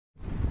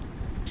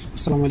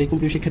আসসালামু আলাইকুম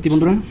প্রিয় শিক্ষার্থী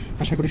বন্ধুরা,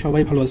 আশা করি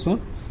সবাই ভালো আছো।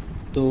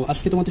 তো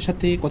আজকে তোমাদের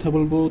সাথে কথা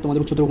বলবো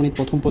তোমাদের উচ্চতর গণিত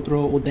প্রথম পত্র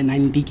অধ্যায়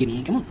 9D কে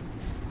নিয়ে। কেমন?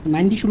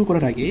 9D শুরু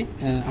করার আগে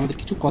আমাদের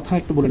কিছু কথা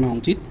একটু বলে নেওয়া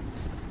উচিত।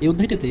 এই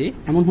অধ্যায়টাতে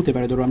এমন হতে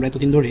পারে, ধরো আমরা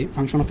এতদিন ধরে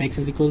function of x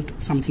is equal to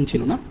something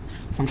ছিল না,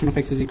 function of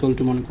x is equal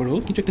to মনে করো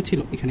কিছু একটা ছিল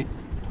এখানে।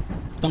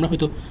 তো আমরা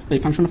হয়তো এই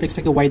ফাংশন অফ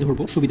এক্সটাকে ওয়াই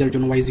ধরবো সুবিধার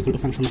জন্য, Y is equal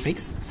to function of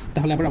x.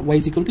 তাহলে আমরা ওয়াই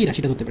ইজ ইকুয়াল টু এই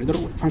রাশিটা ধরতে পারি। ধরো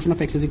function of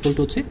x is equal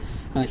to হচ্ছে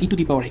ই টু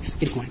দি পাওয়ার এক্স,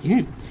 এরকম আর কি।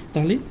 হ্যাঁ,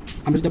 তাহলে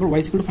আমরা যদি আবার Y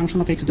is equal to function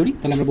of x ধরি,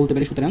 তাহলে আমরা বলতে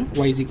পারি সুতরাং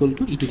Y is equal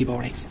to E to the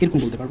power x, এরকম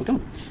বলতে পারবো।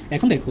 কেমন?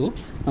 এখন দেখো,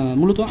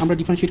 মূলত আমরা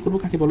ডিফারেন্সিয়েট করবো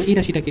কাকে বলো? এই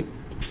রাশিটাকে।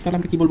 তাহলে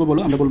আমরা কি বলবো বলো?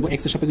 আমরা বলবো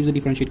এক্স এর সাপেক্ষে যদি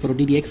ডিফারেন্সিয়েট করো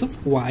DD x of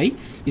Y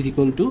is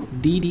equal to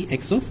DD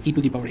x of E to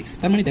the power x.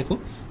 তার মানে দেখো,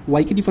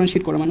 ওয়াই কে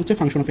ডিফারেন্সিয়েট করা মানে হচ্ছে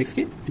function of x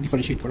K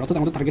differentiate করা, অর্থাৎ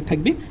আমাদের টার্গেট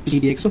থাকবে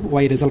DD x of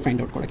Y result find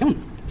out করা। কেমন?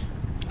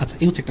 আচ্ছা,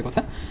 এই হচ্ছে একটা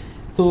কথা।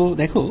 তো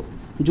দেখো,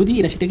 যদি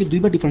এই রাশিটাকে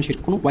দুইবার ডিফারেন্সিয়েট,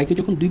 কোনো ওয়াইকে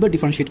যখন দুইবার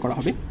ডিফারেন্সিয়েট করা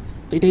হবে,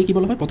 তো এটাকে কি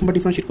বলা হয়? প্রথমবার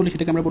ডিফারেন্সিয়েট করলে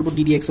সেটাকে আমরা বলবো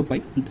ডিডি এক্স অফ ওয়াই।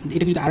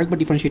 এটাকে যদি আরেকবার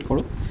ডিফারেন্সিয়েট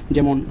করো,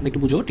 যেমন একটু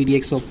বুঝো, DD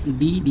x of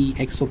DD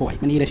x of Y,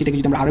 মানে এই রাশিটাকে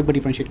যদি আমরা আরেকবার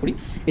ডিফারেন্সিয়েট করি,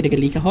 এটাকে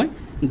লেখা হয়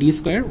D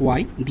square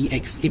Y D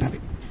x, এভাবে।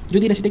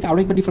 যদি রাশিটাকে আরও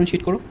একবার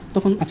ডিফারেন্সিয়েট করো,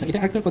 তখন আচ্ছা, এটা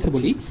আরেকটা কথা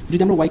বলি,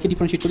 যদি আমরা ওয়াইকে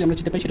ডিফারেন্সিয়েট করি, আমরা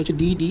যেটা পাই সেটা হচ্ছে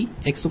ডিডি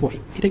এক্স অফ ওয়াই।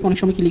 এটাকে অনেক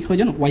সময় কি লেখা হয়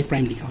জানো? ওয়াই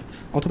প্রাইম লেখা হয়,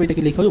 অথবা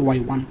এটাকে লেখা হয় ওয়াই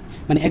ওয়ান,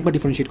 মানে একবার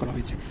ডিফারেন্সিয়েট করা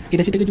হয়েছে। এই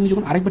রাশিটাকে তুমি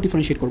যখন আরেকবার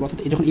ডিফারেন্সিয়েট করবো, অর্থাৎ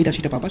যখন এই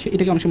রাশিটা পাবা,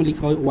 এটাকে অনেক সময়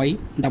লেখা হয় ওয়াই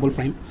ডাবল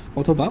প্রাইম,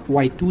 অথবা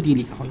ওয়াই টু দিয়ে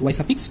লেখা হয়, ওয়াই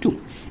সাফিক্স টু।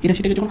 এই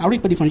রাশিটাকে যখন আরও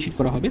একবার ডিফারেন্সিয়েট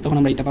করা হবে, তখন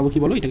আমরা এটা পাবো কি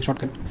বলো? এটাকে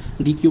shortcut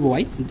D cube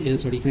Y,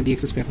 sorry এখানে ডি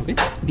এক্স স্কোয়ার হবে,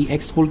 ডি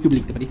এক্স হোল কিউব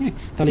লিখতে পারি। হ্যাঁ,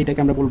 তাহলে এটাকে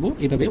আমরা বলবো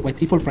এইভাবে ওয়াই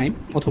থ্রি ফোর প্রাইম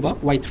অথবা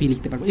ওয়াই থ্রি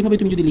লিখতে পারবো। এইভাবে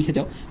তুমি যদি লিখে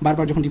যাও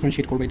বারবার যখন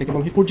ডিফারেন্সিয়েট করবে, এটাকে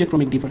বলা হয়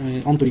পর্যায়ক্রমিক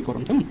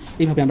অন্তরীকরণ। কেমন?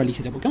 এইভাবে আমরা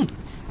লিখে যাবো। কেমন?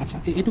 আচ্ছা,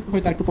 এটুকু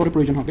হয়তো একটু পরে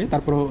প্রয়োজন হবে,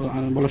 তারপর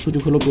বলার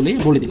সুযোগ হলো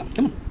বলে দিলাম।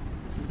 কেমন?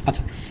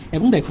 আচ্ছা,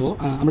 এবং দেখো,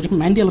 আমরা যখন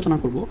 9D আলোচনা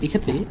করবো,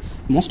 এক্ষেত্রে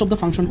মোস্ট অফ দ্য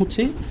ফাংশন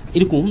হচ্ছে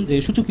এরকম যে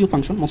সূচকীয়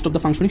ফাংশন, মোস্ট অফ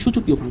দ্য ফাংশনই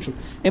সূচকীয় ফাংশন,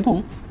 এবং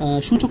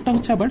সূচকটা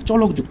হচ্ছে আবার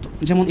চলকযুক্ত।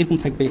 যেমন এরকম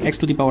থাকবে x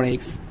to the power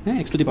x, হ্যাঁ,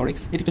 x to the power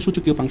x, এটা একটা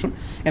সূচকীয় ফাংশন,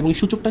 এবং এই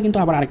সূচকটা কিন্তু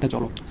আবার আরেকটা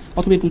চলক।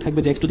 অথবা এরকম থাকবে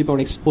যে x to the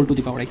power x whole to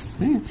the power x,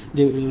 হ্যাঁ,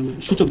 যে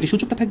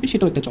সূচকটা থাকবে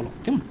সেটাও একটা চলক।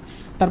 কেমন?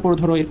 তারপর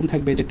ধরো এরকম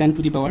থাকবে যে 10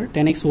 to the power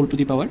 10x whole to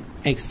the power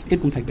x,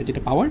 এরকম থাকবে,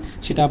 যেটা পাওয়ার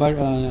সেটা আবার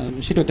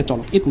সেটাও একটা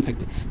চলক, এরকম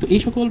থাকবে। তো এই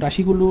সকল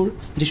রাশিগুলোর,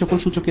 যে সকল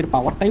সূচকের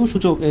পাওয়ারটাইও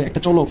সূচক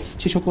একটা চলক,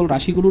 সেই সকল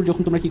রাশিগুলোর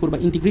যখন তোমরা কি করবা?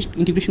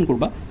 ইন্টিগ্রেশন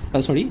করবা,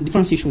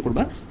 ডিফারেন্সিয়েশন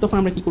করবা, তখন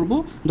আমরা কি করবো?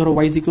 ধরো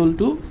Y is equal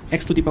to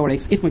x to the power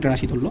x, এরকম একটা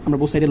রাশি ধরলো, আমরা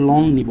বোথ সাইডে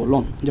লন নিব,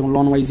 লন, যেমন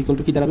loan Y is equal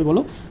to কি দাঁড়াবে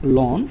বলো?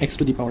 Loan x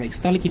to the power x.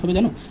 তাহলে কি হবে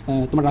জানো?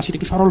 তোমার রাশিটা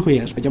একটু সরল হয়ে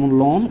আসবে, যেমন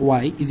loan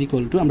Y is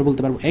equal to আমরা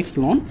বলতে পারবো এক্স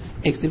লন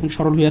এক্স, এরকম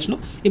সরল হয়ে আসলো।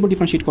 এবার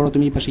ডিফারেন্সিয়েট করো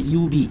তুমি পাশে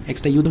ইউ বি,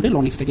 এক্সটা ইউ ধরে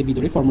লন এক্সটাকে বি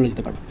ধরে ফর্মুলা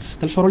দিতে পারবে।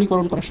 তাহলে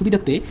সরলীকরণ করার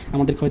সুবিধাতে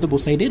আমাদের হয়তো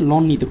বোথ সাইডে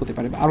লন নিতে হতে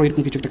পারে, বা আরও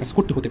এরকম কিছু একটা কাজ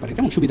করতে হতে পারে।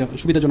 কেমন?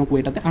 সুবিধাজনক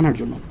ওয়েটাতে আনার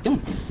জন্য। কেমন?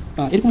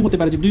 এরকম হতে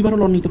পারে যে দুইবারও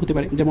লন নিতে হতে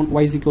পারে, যেমন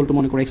ওয়াই ইজ ইকুয়াল টু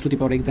মনে করো x to the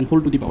power x then whole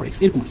to the power x,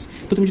 এরকম আছে।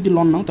 তো তুমি যদি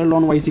লন নাও, তাহলে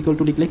loan Y is equal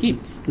to লিখলে কি?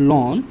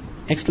 Loan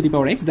x to the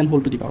power x then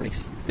whole to the power x,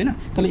 তাই না?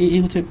 তাহলে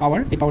এই হচ্ছে পাওয়ার,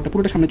 এই পাওয়ারটা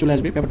পুরোটা সামনে চলে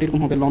আসবে। ব্যাপারটা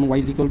এরকম হবে, loan Y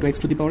is equal to x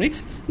to the power x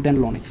then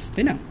loan x,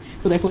 তাই না?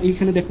 তো দেখো,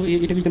 এইখানে দেখো,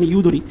 এটা যদি আমি ইউ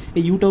ধরি,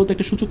 এই ইউটাও তো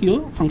একটা সূচকীয়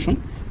ফাংশন,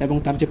 এবং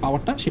তার যে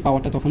পাওয়ারটা, সেই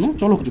পাওয়ারটা তখনও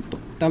চলকযুক্ত।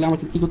 তাহলে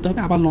আমাকে কি করতে হবে?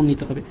 আবার লন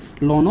নিতে হবে।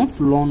 Loan of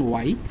loan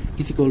Y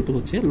is equal to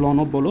হচ্ছে লন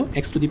অফ বলো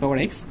x to the power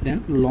x then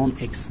loan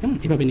x. কেমন?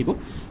 এভাবে নিব।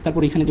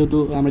 তারপর এখানে যেহেতু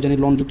আমরা জানি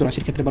লনযুক্ত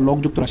রাশির ক্ষেত্রে বা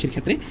লগযুক্ত রাশির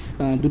ক্ষেত্রে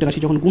দুটো রাশি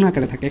যখন গুণ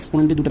আকারে থাকে,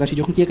 এক্সপোনেন্টে দুটো রাশি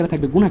যখন কি আকারে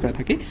থাকবে? গুণ আকারে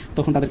থাকে,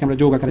 তখন তাদেরকে আমরা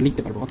যোগ আকারে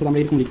লিখতে পারবো, অর্থাৎ আমরা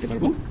এরকম লিখতে পারবো।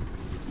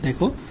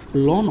 দেখো,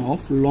 loan of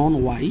loan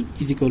Y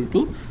is equal to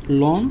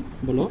loan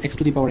বলো x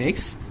to the power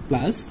x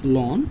plus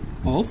loan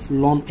of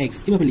loan x,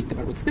 এভাবে লিখতে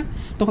পারবো, তাই না?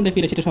 তখন দেখো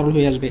এটা সেটা সরল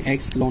হয়ে আসবে,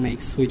 এক্স লন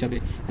এক্স হয়ে যাবে,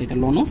 আর এটা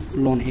লন অফ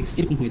লন এক্স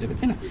এরকম হয়ে যাবে,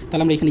 তাই না?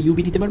 তাহলে আমরা এখানে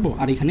ইউবি দিতে পারবো,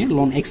 আর এখানে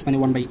লন এক্স মানে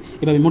 1/,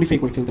 এভাবে মডিফাই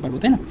করে ফেলতে পারবো,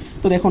 তাই না?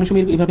 তো দেখো, অনেক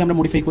সময় এভাবে আমরা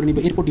মডিফাই করে নিব,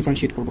 এরপর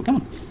ডিফারেন্সিয়েট করবো।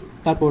 কেমন?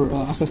 তারপর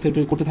আস্তে আস্তে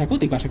করতে থাকো,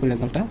 দেখবো আশা করি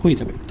রেজাল্টটা হয়ে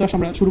যাবে। তো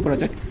আমরা শুরু করা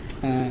যাক।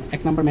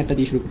 1 নম্বর ম্যাথটা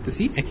দিয়ে শুরু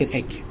করতেছি, একের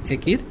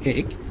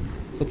এক।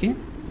 ওকে,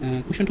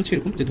 কোশ্চেনটা হচ্ছে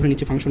এরকম যে ধরে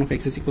নিচ্ছে function of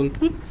x is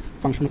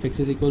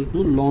equal to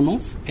loan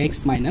of x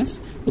minus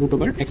root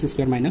over x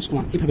square minus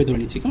 1, এভাবে ধরে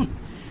নিচ্ছি। কেমন?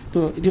 তো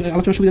যে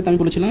আলোচনার সুবিধাতে আমি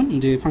বলেছিলাম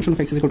যে function of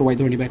x is equal to Y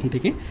ধরে নিবা এখন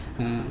থেকে,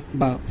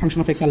 বা ফাংশন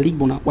অফ এক্স আর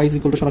লিখবো না, ওয়াই ইজ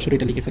ইকুয়াল টু সরাসরি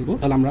এটা লিখে ফেলবো,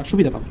 তাহলে আমরা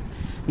সুবিধা পাবো।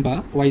 বা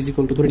ওয়াই ইজ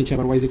ইকুয়াল টু ধরে নিচ্ছি,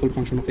 আবার Y is equal to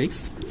function of x,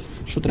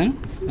 সুতরাং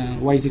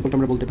ওয়াই ইজ ইকুয়াল টু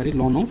আমরা বলতে পারি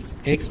loan of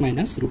x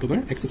minus root over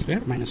x square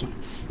minus 1।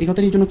 এই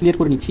কথাটা এই জন্য ক্লিয়ার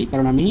করে নিচ্ছি,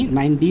 কারণ আমি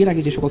 9D এর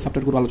আগে যে সকল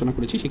সাবজেক্টগুলো আলোচনা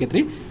করেছি, সেক্ষেত্রে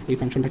এই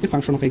ফাংশনটাকে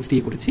ফাংশন অফ এক্স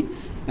দিয়ে করেছি,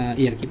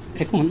 এই আর কি।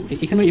 এখন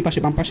এখানে এই পাশে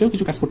বাম পাশেও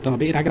কিছু কাজ করতে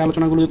হবে। এর আগের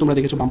আলোচনাগুলো তোমরা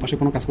দেখেছো বাম পাশে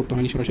কোনো কাজ করতে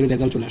হয়নি, সরাসরি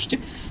রেজাল্ট চলে আসছে।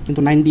 কিন্তু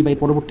 9D বা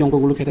পরবর্তী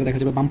অঙ্কগুলোর ক্ষেত্রে দেখা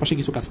যাবে বাম পাশে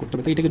কিছু কাজ করতে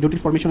হবে। তো এটাকে জটিল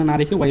ফর্মেশনে না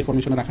রেখে ওয়াই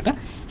ফর্মেশনে রাখাটা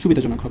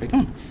সুবিধাজনক হবে।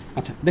 কেমন?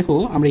 আচ্ছা, দেখো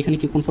আমরা এখানে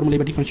কি কোন ফর্মুলা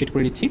এবার ডিফারেন্সিয়েট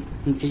করে নিচ্ছি।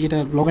 এটা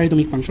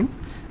লগারিদমিক ফাংশন,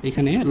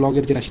 এখানে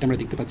লগের যে রাশিটা আমরা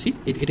দেখতে পাচ্ছি,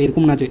 এটা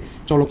এরকম না যে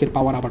চলকের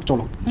পাওয়ার আবার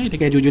চলক,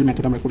 এটাকে অ্যাজ ইউজুয়াল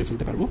মেথড আমরা করে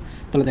ফেলতে পারবো।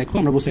 তাহলে দেখো,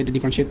 আমরা বোথ সাইডে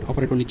ডিফারেন্সিয়েট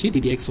অপারেটর নিচ্ছি,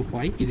 DD x of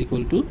Y is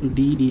equal to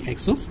DD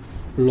x of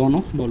loan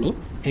of বলো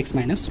x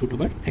minus root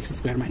over x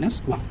square minus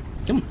 1।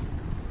 কেমন?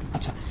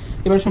 আচ্ছা,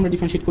 এবার আমরা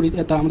ডিফারেন্সিয়েট করি,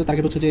 তার আমাদের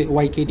টার্গেট হচ্ছে যে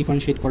ওয়াইকে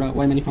ডিফারেন্সিয়েট করা,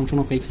 ওয়াই মানে ফাংশন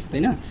অফ এক্স,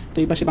 তাই না? তো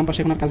এই পাশে বাম পাশে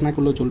এখন আর কাজ না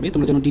করলেও চলবে।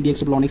 তোমরা যেন DD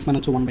x of loan x মানে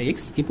হচ্ছে 1/x,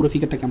 এই পুরো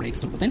ফিগারটাকে আমরা এক্স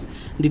ধরবো, তাই না?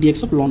 DD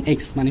x of loan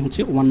x মানে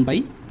হচ্ছে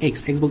 1/x,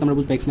 এক্স বলতে আমরা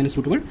বুঝবো x minus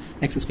root over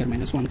x square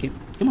minus 1 কে,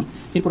 কেমন?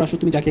 এরপর আসো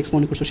তুমি যাকে এক্স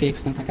মনে করছো সেই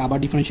এক্স না থাকে, আবার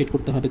ডিফারেন্সিয়েট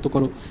করতে হবে। তো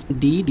করো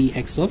ডি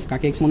এক্স অফ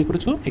কাকে এক্স মনে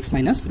করেছো, x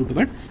minus root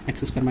over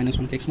x square minus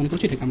 1 কে এক্স মনে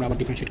করছি, এটাকে আমরা আবার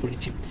ডিফারেন্সিয়েট করে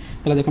নিচ্ছি।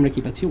 তাহলে দেখো আমরা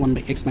কি পাচ্ছি,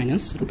 1/x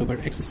minus root over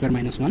x square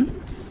minus 1।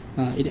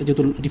 এটা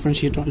যেহেতু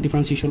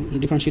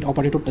ডিফারেন্সিয়েট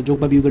অপারেটরটা যোগ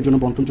বা বিয়োগের জন্য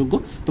বন্টনযোগ্য,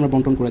 তোমরা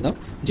বন্টন করে দাও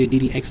যে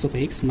DD x of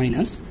x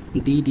minus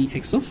DD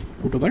x of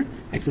root over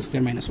x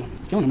square minus 1,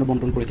 কেমন? আমরা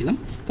বন্টন করে দিলাম।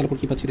 তারপর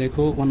কি পাচ্ছি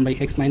দেখো,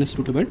 1/x minus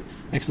root over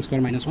x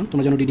square minus 1।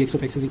 তোমরা যেন DD x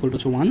of x is equal to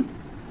 1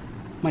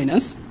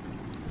 minus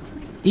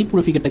এই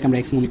পুরো ফিগারটাকে আমরা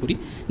এক্স মনে করি,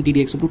 DD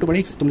x of root over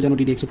x. তোমরা জানো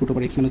DD x of root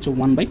over x মানে হচ্ছে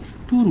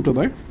 1/2 রুট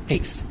ওভার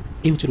এক্স,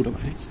 এই হচ্ছে রুট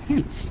ওভার এক্স,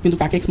 হ্যাঁ। কিন্তু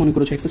কাকে এক্স মনে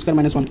করেছো, এক্স স্কোয়ার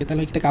মাইনাস 1 কে,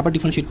 তাহলে এটাকে আবার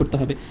ডিফারেন্সিয়েট করতে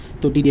হবে।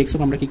 তো ডিডি এক্স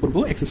অফ আমরা কি করবো,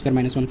 এক্স স্কোয়ার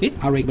মাইনাস 1 কে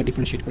আরও একবার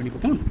ডিফারেন্সিয়েট করে নিব,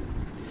 কেমন?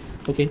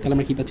 ওকে, তাহলে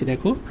আমরা কি পাচ্ছি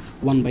দেখো,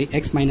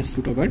 1/x minus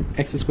root over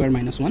x square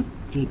minus 1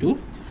 into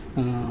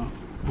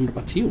আমরা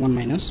পাচ্ছি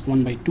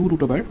 1/2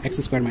 root over x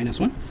square minus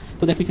 1।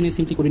 তো দেখো এখানে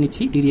সিম্পলি করে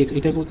নিচ্ছি, ডিডি এক্স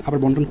এটা আবার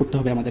বন্টন করতে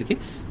হবে আমাদেরকে।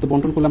 তো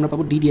বন্টন করলে আমরা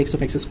পাবো DD x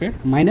of x square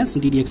minus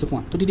DD x of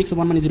 1। তো ডিডি এক্স অফ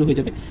 1 মানে 0 হয়ে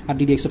যাবে, আর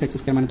DD x of x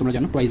square মানে তোমরা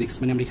জানো টুয়াইজ এক্স,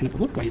 মানে আমরা এখানে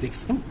পাবো টুয়াইজ এক্স,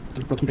 কেমন?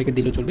 তাহলে প্রথম ব্র্যাকেট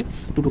দিলেও চলবে,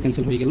 2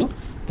 ক্যান্সেল হয়ে গেল।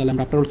 তাহলে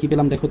আমরা আপনার কি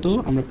পেলাম দেখো তো,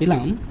 আমরা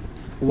পেলাম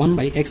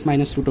 1/x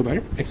minus root over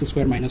x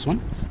square minus 1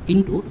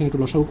 into, একটু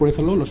লসাগু করে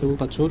ফেলো, লসাগু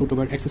পাচ্ছ root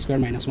over x square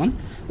minus 1,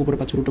 উপরে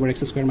পাচ্ছ root over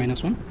x square minus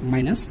 1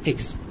 minus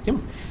x,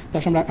 কেমন?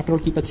 তারপর আমরা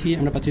আপনার কি পাচ্ছি,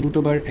 আমরা পাচ্ছি root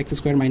over x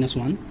square minus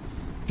 1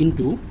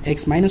 into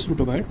x minus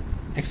root over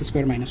x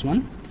square minus 1,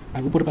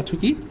 আর উপরে পাচ্ছ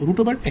কি root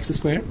over x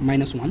square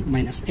minus 1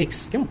 minus x,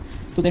 কেমন?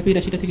 তো দেখো এই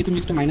রাশিটা থেকে তুমি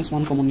একটা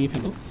 -1 কমন নিয়ে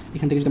ফেলো,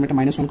 এখান থেকে যদি আমরা একটা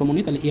 -1 কমন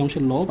নিই, তাহলে এই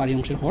অংশের লব আর এই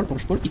অংশের হর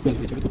পরস্পর ইকুয়াল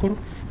হয়ে যাবে। তো করো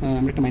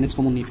আমরা একটা মাইনাস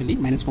কমন নিয়ে ফেলি,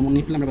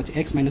 আমরা পাচ্ছি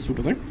x minus root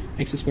over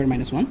x square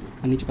minus 1,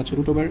 আর নিচে পাচ্ছ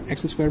root over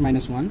x square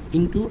minus 1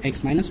 into x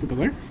minus root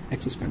over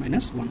x square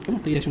minus 1, কেমন?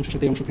 তো এই রাশি অংশের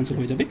সাথে এই অংশ ক্যান্সেল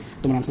হয়ে যাবে,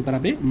 তোমার আনসার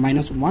দাঁড়াবে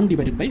 -1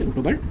 ডিভাইডেড বাই রুট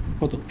ওভার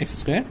কত এক্স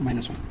স্কোয়ার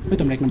মাইনাস 1।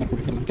 হয়তো আমরা 1 নাম্বার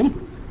করে ফেললাম, কেমন?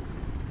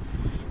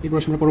 এরপর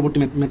আমরা পরবর্তী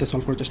ম্যাথে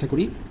সলভ করার চেষ্টা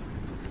করি।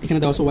 এখানে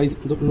দেওয়া আছে Y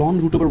loan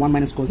root over 1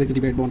 minus cos x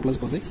divide by 1 plus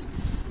cos x,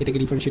 এটাকে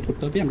ডিফারেন্সিয়েট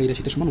করতে হবে। আমরা এই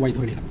রাশিটা সমান ওয়াই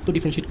ধরে নিলাম। তো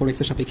ডিফারেন্সিয়েট করো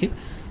এক্সের সাপেক্ষে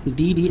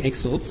ডিডি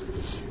এক্স অফ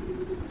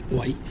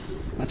ওয়াই।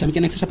 আচ্ছা, আমি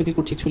কেন এক্সের সাপেক্ষে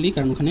করছি অ্যাকচুয়ালি,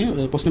 কারণ ওখানে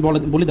প্রশ্নে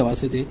বলে দেওয়া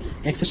আছে যে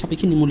এক্সের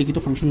সাপেক্ষে নিম্নলিখিত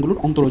ফাংশনগুলোর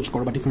অন্তরজ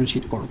করো বা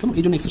ডিফারেন্সিয়েট করো, কেমন?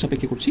 এই জন্য এক্সের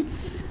সাপেক্ষে করছি,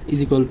 is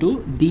equal to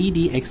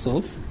DD x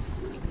of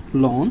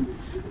loan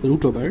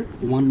root over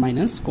 1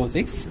 minus cos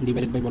x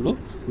divided by বলো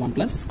 1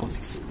 প্লাস কজ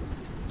এক্স।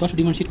 তো আসলে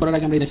ডিফারেন্সিয়েট করার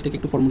আগে আমরা এই রাশিটাকে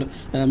একটু ফর্মুলা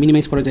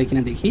মিনিমাইজ করা যায়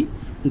কিনা দেখি।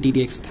 ডিডি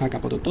এক্স থাক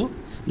আপাতত,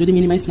 যদি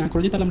মিনিমাইজ না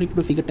করা যায় তাহলে আমরা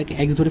পুরো ফিগারটাকে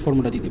এক্স ধরে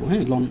ফর্মুলা দিয়ে দেবো,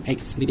 হ্যাঁ। Loan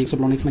x, DD x of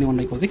loan x মানে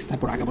 1/cos এক্স,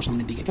 তারপর আগাবো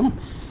সামনের দিকে, কেমন?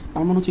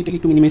 আমার মনে হচ্ছে এটাকে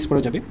একটু মিনিমাইজ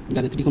করা যাবে,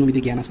 যাদের ত্রিকোণমিতি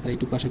জ্ঞান আছে তারা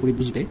একটু আশা করি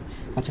বুঝবে।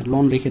 আচ্ছা,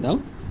 লন রেখে দাও,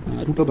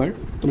 রুট ওভার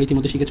তোমরা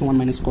ইতিমধ্যে শিখেছো 1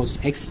 মাইনাস কস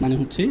এক্স মানে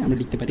হচ্ছে আমরা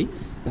লিখতে পারি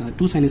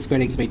 2 sin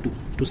square x by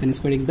 2 sin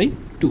square x by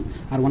 2,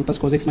 R 1 plus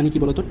cos x মানে কি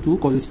বলো তো 2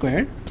 cos স্কোয়ার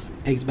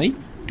এক্স বাই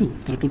 2।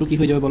 তাহলে 2 কি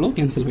হয়ে যাবে বলো,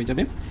 ক্যান্সেল হয়ে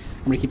যাবে।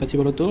 আমরা কি পাচ্ছি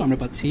বলো তো, আমরা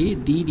পাচ্ছি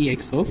ডিডি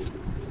এক্স অফ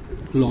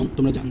লন,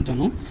 তোমরা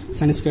জানো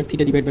sine square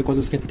theta divide by cos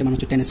square theta মানে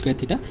হচ্ছে টেন স্কোয়ার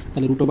থিটা,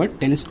 তাহলে root over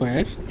 10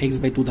 square x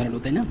by 2 দাঁড়ালো,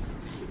 তাই না?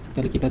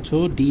 তাহলে কি পাচ্ছ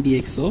DD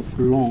x of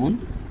loan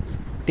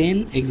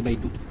 10x by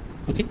 2।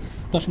 ওকে,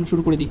 তো আসলে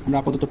শুরু করে দিই। আমরা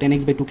আপাতত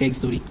 10x বাই 2 কে এক্স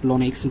ধরি,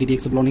 loan x DD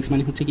x of loan x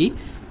মানে হচ্ছে কি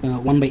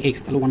 1/x,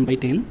 তাহলে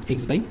 1/10x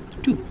বাই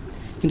 2।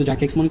 কিন্তু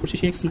যাকে এক্স মনে করছে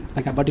সে এক্স না,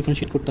 তাকে আবার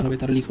ডিফারেন্সিয়েট করতে হবে,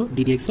 তাহলে লিখো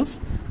DD x of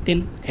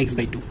 10x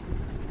by 2।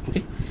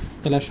 ওকে,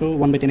 তাহলে আসো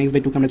 1/10x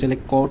বাই 2 কে আমরা চাইলে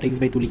cot x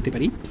বাই 2 লিখতে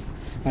পারি,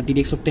 আর ডিডি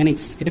এক্স অফ 10x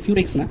এটা ফিউর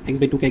এক্স না, এক্স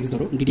বাই 2 কে এক্স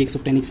ধরো, ডিডি এক্স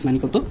অফ 10x মানে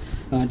কত,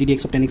 ডিডি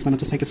এক্স অফ 10x মানে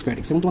হচ্ছে sec স্কোয়ার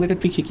এক্স। এবং তোমাদের একটা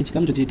ট্রিক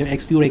শিখিয়েছিলাম, যদি এটা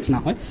এক্স ফিউর এক্স না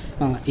হয়,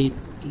 এই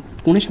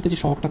কোণের সাথে যে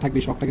সহগটা থাকবে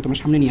সহগটাকে তোমরা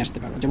সামনে নিয়ে আসতে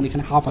পারো। যেমন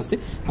এখানে হাফ আছে,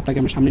 হাফটাকে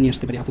আমরা সামনে নিয়ে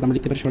আসতে পারি, অর্থাৎ আমরা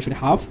লিখতে পারি সরাসরি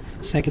half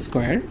sec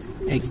square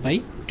x by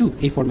 2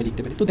 এই ফর্মে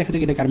লিখতে পারি। তো দেখা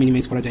যাক এটাকে আর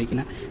মিনিমাইজ করা যায়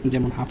কিনা।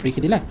 যেমন হাফ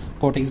রেখে দিলা,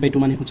 cot x বাই 2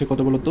 মানে হচ্ছে কত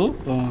বলো তো,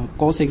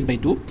 cos x by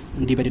 2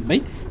 divided by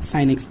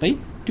sin x by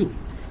 2।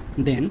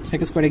 Then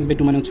sec square x by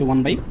 2 মানে হচ্ছে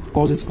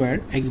 1/cos স্কোয়ার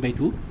এক্স বাই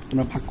 2।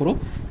 তোমরা ভাগ করো,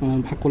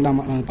 ভাগ করলে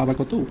পাবা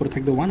কত, উপরে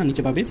থাকবে 1 আর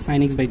নিচে পাবে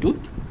sin x by 2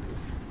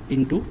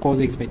 into cos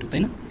x by 2,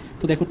 তাই না?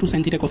 তো দেখো 2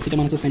 sin থিটা cos থিটা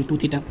মানে হচ্ছে sin 2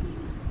 থিটা,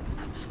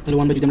 তাহলে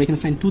 1/2 যদি আমরা এখানে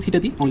sin 2 থিটা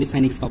দিই অনলি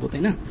sin x পাবো,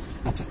 তাই না?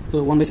 আচ্ছা, তো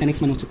 1/sin x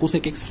মানে হচ্ছে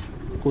cosec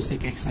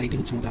x, আর এটি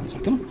হচ্ছে আমাদের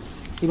আনসার, কেমন?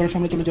 এবার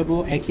আমরা চলে যাবো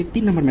 1-এর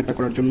 3 নাম্বার ম্যাথটা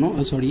করার জন্য,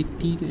 সরি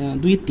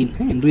 2-এর 3,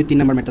 হ্যাঁ 2-এর 3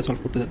 নাম্বার ম্যাথটা সলভ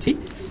করতে যাচ্ছি।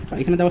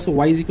 এখানে দেওয়া আছে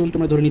y ইজ ইকুয়াল টু,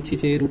 আমরা ধরে নিচ্ছি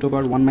যে root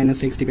over 1 minus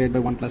x divide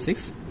by 1 plus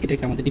x,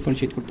 এটাকে আমাদের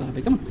ডিফারেন্সিয়েট করতে হবে,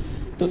 কেমন?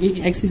 তো এই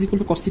x is equal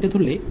to cos theta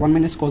ধরলে 1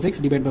 minus cos x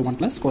divide by 1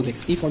 plus cos x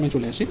এই ফর্মে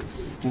চলে আসে,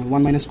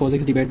 1 minus cos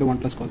x divide by 1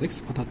 plus cos x,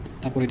 অর্থাৎ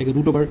তারপর এটাকে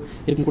রুট ওভার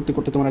এরকম করতে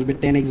করতে তোমার আসবে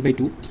 10x বাই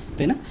 2,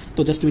 তাই না? তো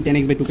জাস্ট তুমি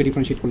 10x বাই 2 কে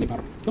ডিফারেন্সিয়েট করলে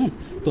পারো, কেমন?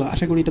 তো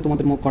আশা করি এটা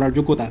তোমাদের করার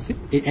যোগ্যতা আছে।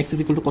 এই x is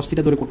equal to cos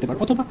theta ধরে করতে পারো,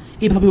 অথবা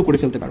এইভাবেও করে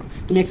ফেলতে পারো।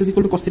 তুমি x is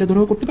equal to cos theta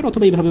ধরেও করতে পারো,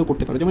 অথবা এইভাবেও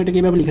করতে পারো। যেমন এটাকে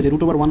এইভাবে লিখা যায়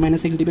 √1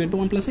 - x divided by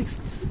 1 + x,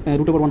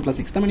 √1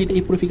 + x। তার মানে এটা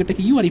এই পুরো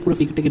ফিগারটাকে ইউ আর এই পুরো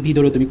ফিগারটাকে ভি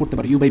ধরে তুমি করতে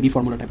পারো, u/v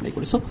ফর্মুলাটা অ্যাপ্লাই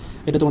করে। সো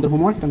এটা তোমাদের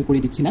হোমওয়ার্ক, এটা আমি করে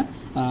দিচ্ছি না।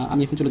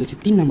 আমি এখন চলে যাচ্ছি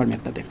 3 নাম্বার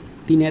ম্যাথটাতে।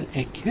 3-এর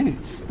 1, হ্যাঁ,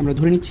 আমরা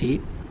ধরে নিচ্ছি,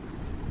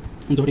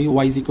 ধরি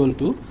y is equal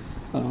to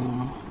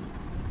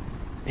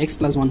x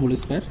 + 1 whole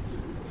square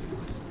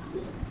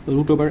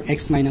 √x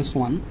 -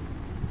 1,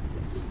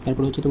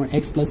 তারপরে হচ্ছে তোমার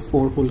x +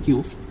 4 হোল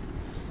কিউব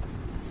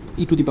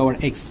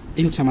e⁻x।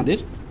 এই হচ্ছে আমাদের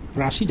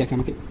রাশি, যাকে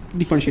আমাকে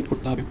ডিফারেন্সিয়েট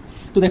করতে হবে।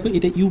 তো দেখো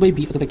এটা u/v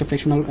অর্থাৎ একটা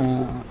ফ্র্যাকশনাল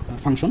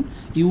ফাংশন।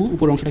 ইউ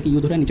উপর অংশটাকে ইউ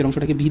ধরে, নিচের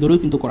অংশটাকে ভি ধরেও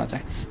কিন্তু করা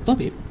যায়।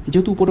 তবে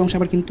যেহেতু উপর অংশ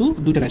আবার কিন্তু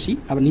দুইটা রাশি,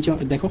 আবার নিচে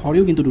দেখো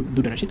হরেও কিন্তু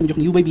দুইটা রাশি। তুমি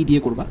যখন u/v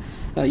দিয়ে করবা,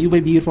 u/v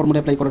এর ফর্মুলা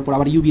অ্যাপ্লাই করার পর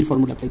আবার u/v এর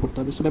ফর্মুলা অ্যাপ্লাই করতে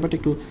হবে। সো ব্যাপারটা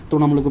একটু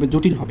তুলনামূলকভাবে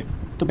জটিল হবে।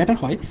 তো বেটার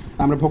হয়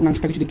আমরা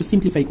ভগ্নাংশটাকে যদি একটু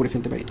সিম্পলিফাই করে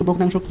ফেলতে পারি। তো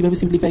ভগ্নাংশ কীভাবে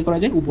সিম্পলিফাই করা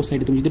যায়? উপর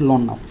সাইডে তুমি যদি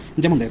লন নাও,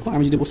 যেমন দেখো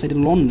আমি যদি উপর সাইডে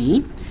লন নিই,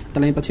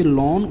 তাহলে আমি পাচ্ছি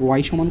লন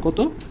y সমান কত,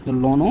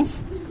 লন অফ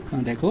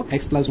দেখো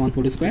x + 1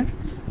 হোল স্কোয়ার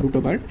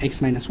 √x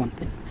 - 1,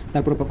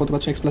 তারপর কত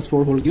পাচ্ছ x +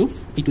 4 হোল কিউব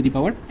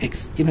e⁻x,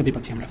 এভাবে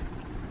পাচ্ছি আমরা।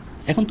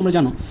 এখন তোমরা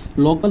জানো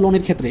লগ বা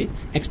লনের ক্ষেত্রে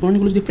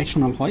এক্সপোনেন্টগুলো যদি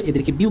ফ্র্যাকশনাল হয়,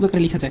 এদেরকে বিয়োগ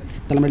আকারে লেখা যায়।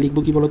 তাহলে আমরা লিখবো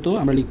কি বলতো,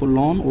 আমরা লিখবো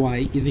loan y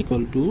is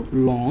equal to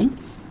loan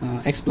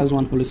x +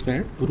 1 whole square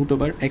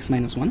 √x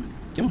 - 1,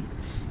 কেমন?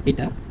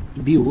 এটা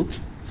বিয়োগ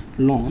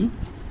loan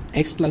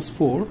x +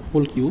 4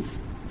 whole cube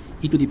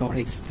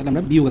e⁻x, তাহলে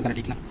আমরা বিয়োগ আকারে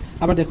লিখলাম।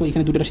 আবার দেখো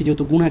এখানে দুটো রাশি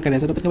যেহেতু গুণ আকারে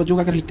আছে, তাদেরকে আবার যোগ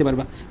আকারে লিখতে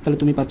পারবা। তাহলে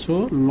তুমি পাচ্ছ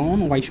লন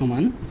y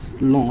সমান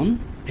loan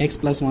x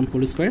 + 1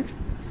 whole square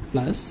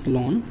plus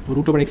loan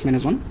 √x -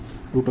 1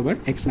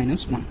 √x -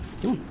 1,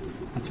 কেমন?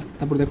 আচ্ছা,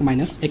 তারপর দেখো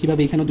মাইনাস,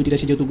 একইভাবে এখানেও দুটি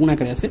রাশি যেহেতু গুণ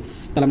আকারে আছে,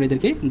 তাহলে আমরা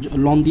এদেরকে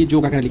লন দিয়ে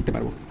যোগ আকারে লিখতে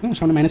পারবো। হ্যাঁ,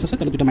 সামনে মাইনাস আছে,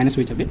 তাহলে দুটো মাইনাস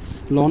হয়ে যাবে।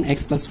 Loan x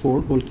 + 4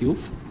 whole cube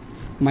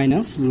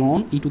minus loan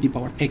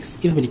e⁻x,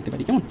 এভাবে লিখতে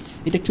পারি, কেমন?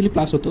 এটা অ্যাকচুয়ালি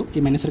প্লাস হতো,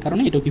 এই মাইনাসের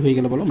কারণে এটাও কি হয়ে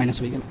গেল বলো, মাইনাস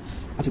হয়ে গেল।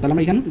 আচ্ছা, তাহলে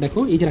আমরা এখানে দেখো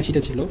এই যে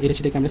রাশিটা ছিল, এই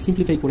রাশিটাকে আমরা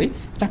সিম্পলিফাই করে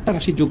 4টা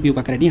রাশির যোগ বিয়োগ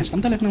আকারে নিয়ে আসলাম।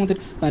 তাহলে এখন আমাদের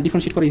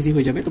ডিফারেন্সিয়েট করা ইজি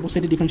হয়ে যাবে। তো বোথ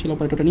সাইডে ডিফারেন্সিয়াল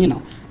অপারেটরটা নিয়ে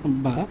নাও,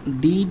 বা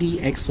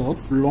ddx of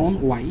loan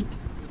y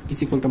is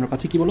equal to আমরা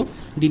পাচ্ছি কি বলো,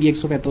 ddx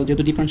অফ এত,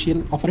 যেহেতু ডিফারেন্সিয়াল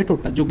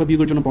অপারেটরটা যোগ বা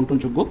বিয়োগের জন্য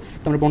বন্টনযোগ্য,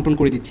 তো আমরা বন্টন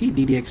করে দিচ্ছি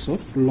ddx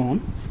of loan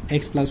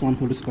x + 1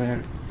 whole square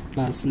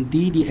plus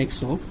ddx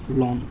of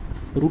loan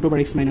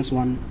 √x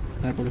 - 1,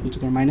 তারপরে হচ্ছে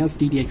তোমার মাইনাস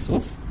ddx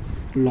অফ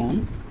লন,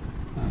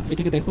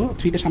 এটাকে দেখো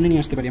 3টা সামনে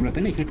নিয়ে আসতে পারি আমরা,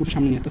 তাই না? এখানে 2টা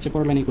সামনে নিয়ে আসতে হচ্ছে,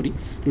 পরের লাইনে করি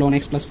loan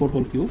x + 4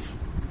 whole cube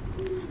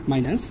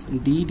minus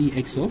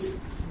ddx of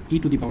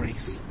e⁻x,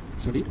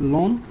 sorry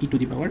loan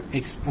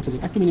e⁻x। আচ্ছা,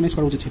 একটু মিনিমাইজ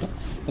করা উচিত ছিল,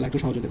 তাহলে একটু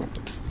সহজ হতে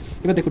পারতো।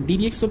 এবার দেখো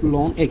ddx অফ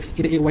লন x,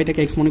 এর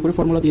ওয়াইটাকে x মনে করে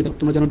ফর্মুলা দিয়ে দাও।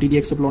 তোমরা জানো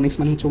ddx অফ লন x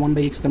মানে হচ্ছে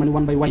 1/x, তার মানে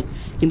 1/y।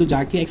 কিন্তু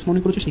যাকে x মনে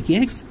করেছো সে কি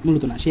x?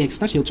 মূলত না, সে x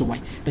না, সে হচ্ছে y।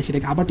 তাই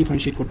সেটাকে আবার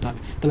ডিফারেন্সিয়েট করতে হবে।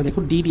 তাহলে দেখো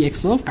ddx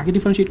অফ কাকে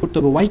ডিফারেন্সিয়েট করতে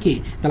হবে? y কে।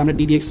 তাহলে আমরা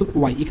ddx অফ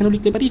y এখানেও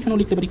লিখতে পারি, এখানেও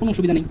লিখতে পারি, কোনো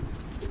অসুবিধা নেই।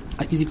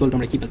 ইজ ইকুয়াল টু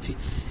আমরা কি পাচ্ছি,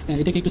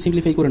 এটাকে একটু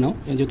সিম্পলিফাই করে নাও,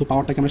 যেহেতু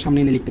পাওয়ারটাকে আমরা সামনে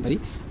এনে লিখতে পারি।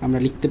 আমরা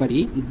লিখতে পারি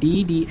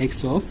ddx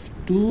অফ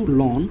 2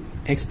 লন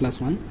x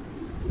 + 1,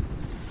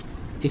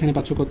 এখানে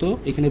পাচ্ছ কত,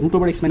 এখানে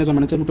 √x - 1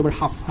 মানে হচ্ছে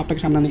 √½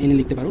 হাফটাকে সামনে এনে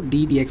লিখতে পারো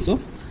ddx of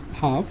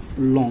half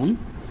loan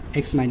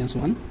x -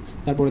 1,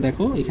 তারপরে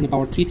দেখো এখানে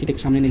পাওয়ার 3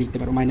 থিটাকে সামনে এনে লিখতে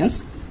পারো minus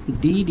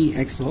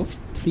ddx of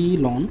 3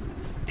 loan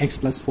x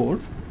 + 4,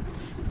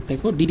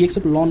 দেখো ddx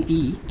অফ লন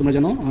ই, তোমরা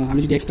জানো আমি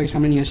যদি এক্সটাকে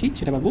সামনে নিয়ে আসি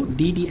সেটা পাবো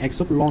ddx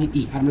অফ লন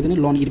ই, আর আমরা জানি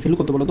লন ইর ভ্যালু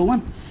কত বলো তো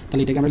 1,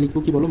 তাহলে এটাকে আমরা লিখবো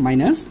কি বলো,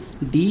 minus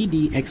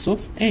ddx of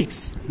x,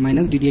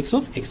 minus ddx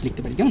of x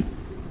লিখতে পারি, কেমন?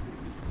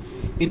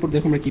 এরপর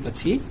দেখো আমরা কি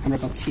পাচ্ছি, আমরা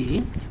পাচ্ছি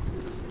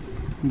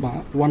বা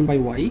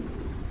 1/y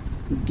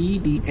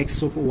ddx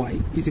of y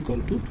is equal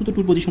to, two তো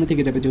টু পজিশনে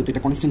থেকে যাবে যেহেতু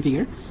এটা কনস্ট্যান্ট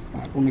ফিগার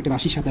আর অন্য একটা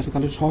রাশির সাথে আছে,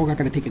 তাহলে সহগ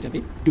আকারে থেকে যাবে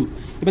 2।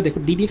 এবার দেখো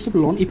ddx অফ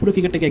লন, এই পুরো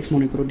ফিগারটাকে x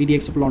মনে করো,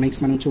 ddx অফ লন x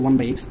মানে হচ্ছে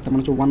 1/x, তার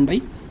মানে হচ্ছে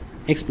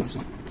 1/x +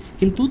 1।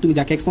 কিন্তু তুমি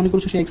যাকে x মনে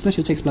করছো সে x না, সে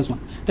হচ্ছে x + 1।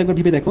 তো একবার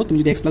ভেবে দেখো, তুমি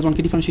যদি x + 1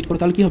 কে ডিফারেন্সিয়েট করো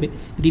তাহলে কি হবে,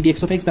 ddx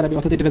অফ x দাঁড়াবে,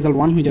 অর্থাৎ এটা রেজাল্ট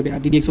 1 হয়ে যাবে, আর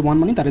ddx অফ 1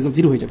 মানে তার রেজাল্ট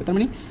 0 হয়ে যাবে। তার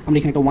মানে আমরা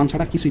এখানে একটা 1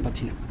 ছাড়া কিছুই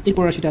পাচ্ছি না।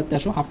 এরপর রাশিটাতে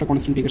আসো, হাফটা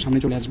কনস্ট্যান্ট ফিগার সামনে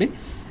চলে আসবে,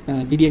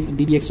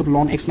 ddx অফ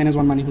লন x -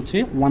 1 মানে হচ্ছে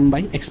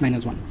 1/x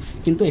 - 1,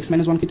 কিন্তু x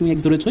 - 1 কে তুমি x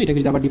ধরেছো, এটাকে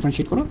যদি আবার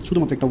ডিফারেন্সিয়েট করো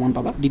শুধুমাত্র একটা 1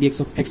 পাবা, ddx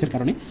অফ x এর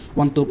কারণে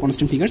 1 তো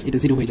কনস্ট্যান্ট ফিগার, এটা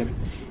 0 হয়ে যাবে।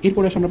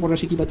 এরপর আসো আমরা পরের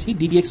রাশি কি পাচ্ছি,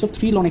 ddx অফ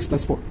 3 লন x +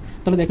 4,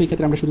 তাহলে দেখো এই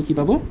ক্ষেত্রে আমরা শুধু কি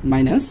পাবো,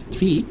 মাইনাস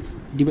 3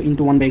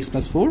 ইন্টু 1/x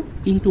 + 4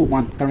 ইন্টু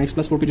 1, কারণ x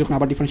 + 4 কে যখন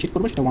আবার ডিফারেন্সিয়েট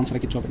করবো সেটা 1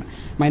 ছাড়া কিছু হবে না,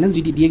 মাইনাস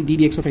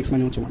ddx অফ x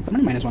মানে হচ্ছে 1, তার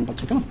মানে -1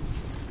 পাচ্ছ, কেমন?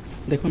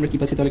 দেখো আমরা কি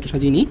পাচ্ছি, তাহলে একটু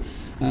সাজিয়ে নিই,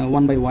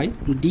 1/y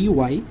dy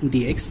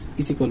dx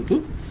is equal to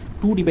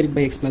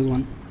 2/x +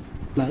 1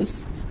 plus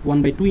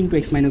 1/2 into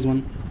x - 1,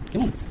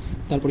 কেমন?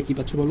 তারপরে কি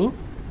পাচ্ছ বলো,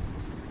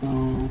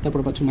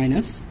 তারপরে পাচ্ছ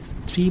মাইনাস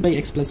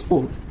 3/x +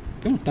 4,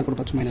 কেমন? তারপর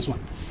পাচ্ছ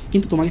 -1।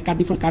 কিন্তু তোমাকে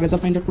কার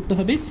রেজাল্ট ফাইন্ড আউট করতে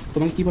হবে,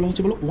 তোমাকে কি বলা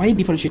হচ্ছে বলো, y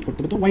ডিফারেন্সিয়েট করতে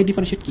হবে। তো y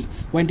ডিফারেন্সিয়েট কি,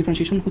 y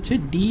ডিফারেন্সিয়েশন হচ্ছে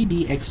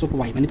ddx অফ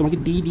y, মানে তোমাকে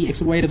ddx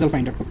অফ y এর রেজাল্ট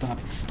ফাইন্ড আউট করতে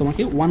হবে।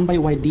 তোমাকে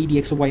 1/y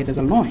ddx অফ y এর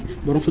রেজাল্ট নয়,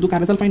 বরং শুধু কার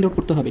রেজাল্ট ফাইন্ড আউট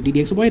করতে হবে,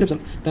 ddx অফ y এর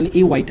রেজাল্ট। তাহলে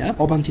এই yটা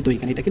অবাঞ্ছিত,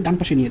 এখানে এটাকে ডান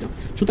পাশে নিয়ে দাও।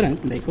 সুতরাং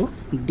দেখো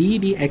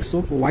ddx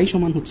অফ y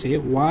সমান হচ্ছে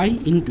y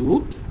into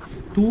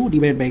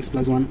 2/x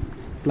 + 1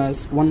 plus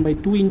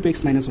 1/2 into x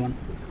 - 1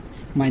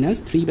 minus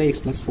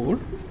 3/x+4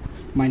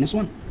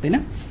 -1, তাই না?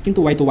 কিন্তু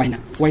y তো y না,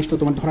 y তো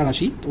তোমার ধরা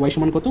রাশি, তো y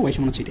সমান কত? y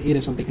সমান হচ্ছে এটা, এই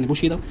রেজাল্ট এখানে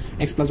বসিয়ে দাও,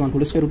 x+1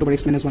 whole square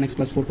 √x - 1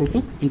 x+4 whole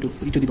cube into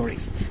e⁻x।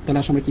 তাহলে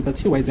আসলে আমরা কি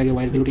পাচ্ছি? y এর জায়গায়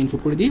y এর ভ্যালুটা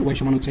ইনপুট করে দিই, y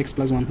সমান হচ্ছে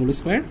x+1 হোল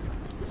স্কয়ার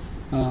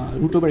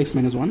 √x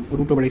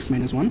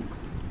 - 1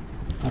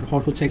 আর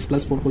হর হচ্ছে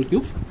x+4 whole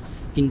cube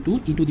into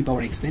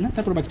e⁻x, তাই না?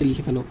 তারপর বাকিটা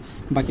লিখে ফেলো,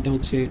 বাকিটা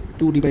হচ্ছে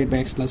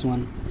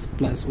 2/x+1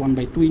 plus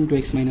 1/2 into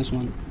x -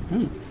 1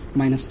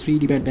 minus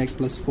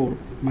 3/x+4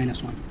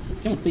 -1,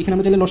 কেমন? তো এখানে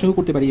আমরা চাইলে লসাগু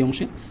করতে পারি এই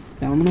অংশে।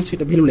 আমার মনে হচ্ছে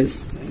এটা ভ্যালুলেস,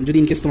 যদি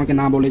ইনকেস তোমাকে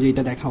না বলে যে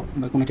এটা দেখাও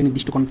বা কোনো একটা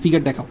নির্দিষ্ট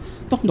কনফিগার দেখাও,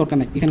 তখন দরকার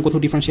নেই, এখানে কোথাও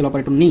ডিফারেন্সিয়াল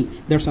অপারেটর নেই,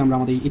 দ্যাটস আমরা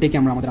এটাকে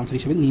আমাদের আনসার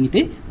হিসেবে নিয়ে নিতে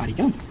পারি,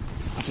 কেমন?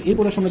 আচ্ছা,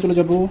 এরপরে আমরা চলে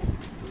যাবো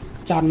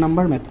 4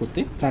 নাম্বার ম্যাথ করতে।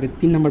 4-এর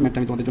 3 নাম্বার ম্যাথটা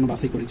আমি তোমাদের জন্য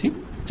বাছাই করেছি,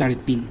 4-এর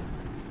 3।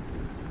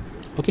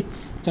 ওকে,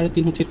 4-এর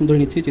 3 হচ্ছে এরকম ধরে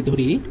নিচ্ছি যে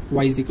ধরি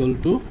y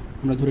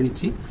 = আমরা ধরে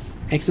নিচ্ছি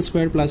x²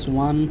 +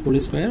 1 হোল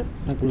স্কোয়ার,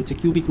 তারপর হচ্ছে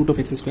কিউবিক রুট অফ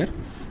x²।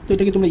 তো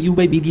এটাকে তোমরা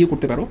u/b দিয়ে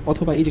করতে পারো,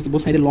 অথবা এই যে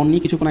বোথ সাইডে লন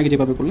নিয়ে কিছুক্ষণ আগে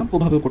যেভাবে করলাম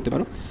ওভাবেও করতে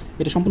পারো।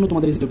 এটা সম্পূর্ণ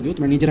তোমাদের SW,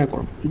 তোমরা নিজেরা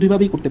করো,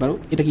 দুইভাবেই করতে পারো,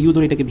 এটাকে u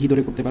ধরে এটাকে v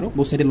ধরে করতে পারো,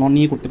 বোথ সাইডে লন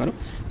নিয়ে করতে পারো।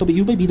 তবে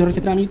u/b ধরার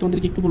ক্ষেত্রে আমি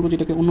তোমাদেরকে একটু বলবো যে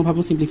এটাকে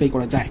অন্যভাবেও সিম্পলিফাই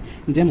করা যায়।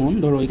 যেমন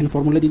ধরো এখানে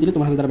ফর্মুলা দিয়ে দিলে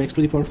তোমার হাতে দাঁড়াবে x⁴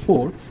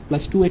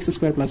 প্লাস 2x²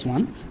 +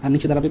 1, আর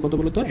নিচে দাঁড়াবে কত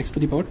বলো তো? x⁴,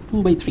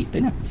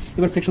 তাই না?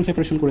 এবার ফ্র্যাকশন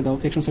সেপারেশন করে দাও,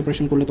 ফ্র্যাকশন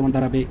সেপারেশন করলে তোমার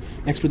দাঁড়াবে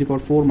x⁴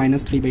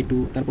 - 3/2,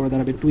 তারপরে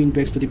দাঁড়াবে 2 ×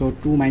 x⁴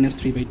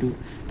 - 3/2,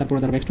 তারপরে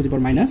দাঁড়াবে x⁴ -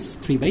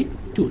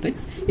 3/2, তাই?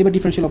 এবার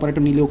ডিফারেন্সিয়াল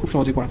অপারেটর নিলেও খুব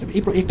সহজে করা যাবে,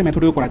 এই একটা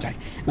মেথডেও করা যায়।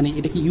 মানে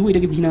এটাকে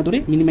এটাকে ভি না ধরে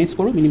মিনিমাইজ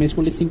করো, মিনিমাইজ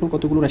করলে সিম্পল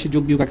কতগুলো রাশি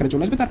যোগ বিয়োগ আকারে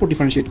চলে আসবে, তারপর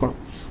ডিফারেন্সিয়েট করো,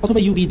 অথবা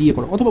u/b দিয়ে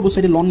করো, অথবা বোথ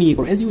সাইডে লন নিয়ে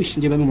করো, এজ ইউ উইশ,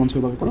 যেভাবে মন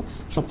সেভাবে করো,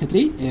 সব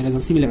ক্ষেত্রেই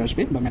রেজাল্ট সিমিলার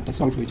আসবে বা ম্যাথটা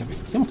সলভ হয়ে যাবে,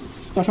 কেমন?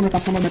 তো আসলে আমরা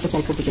 5 নাম্বার ম্যাথটা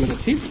সলভ করতে চলে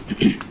যাচ্ছি।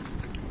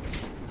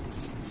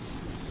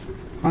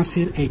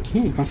 5-এর 1,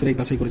 হ্যাঁ 5-এর 1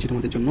 বাছাই করেছি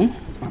তোমাদের জন্য।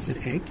 5-এর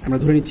 1 আমরা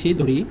ধরে নিচ্ছি,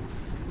 ধরি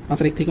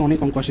 5-এর 1 থেকে অনেক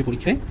অঙ্ক আসে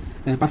পরীক্ষায়,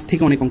 5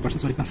 থেকে অনেক অঙ্ক আসে,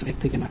 সরি 5-এর 1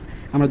 থেকে না।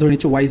 আমরা ধরে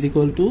নিচ্ছি y =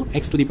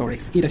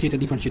 x⁻x, এই রাশিটা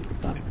ডিফারেন্সিয়েট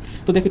করতে হবে।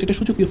 তো দেখো এটা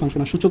সূচকীয়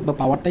ফাংশন, আর সূচক বা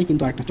পাওয়ারটাই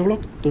কিন্তু একটা চলক।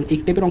 তো এই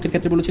টাইপের অঙ্কের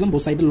ক্ষেত্রে বলেছিলাম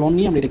বোথ সাইডে লন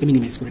নিয়ে আমরা এটাকে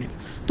মিনিমাইজ করে নেব।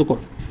 তো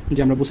করো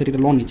যে আমরা বোথ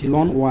সাইডে লন নিচ্ছি,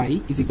 লন y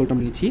 =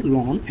 আমরা নিচ্ছি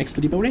ln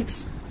x⁻x।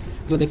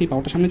 তাহলে দেখো এই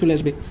পাওয়ারটা সামনে চলে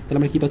আসবে, তাহলে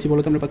আমরা কি পাচ্ছি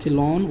বলো তো? আমরা পাচ্ছি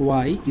ln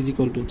y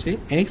 = হচ্ছে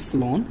x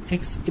ln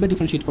x। এবার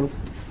ডিফারেন্সিয়েট করো,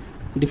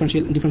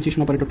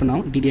 differentiation অপারেটরটা now,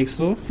 ddx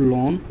of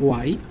ln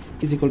y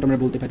 = আমরা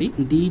বলতে পারি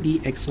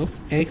ddx of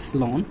x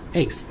ln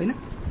x, তাই না?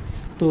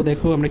 তো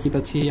দেখো আমরা কি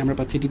পাচ্ছি? আমরা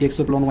পাচ্ছি ddx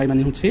of ln y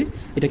মানে হচ্ছে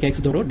এটাকে x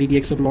ধরো,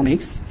 ddx of ln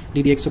x,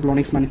 ddx of ln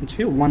x মানে হচ্ছে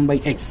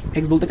 1/x।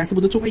 x বলতে কাকে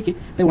বোঝাচ্ছ? y কে,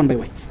 তাই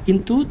 1/y।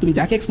 কিন্তু তুমি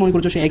যাকে x মনে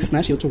করছো সে x না,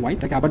 সে হচ্ছে y,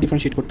 তাকে আবার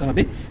ডিফারেন্সিয়েট করতে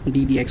হবে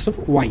ddx of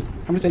y।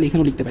 আমরা চাইলে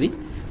এখানেও লিখতে পারি।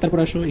 তারপর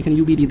আসো এখানে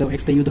u/b দিয়ে দাও,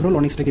 x টা u ধরো,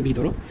 ln x টাকে v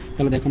ধরো,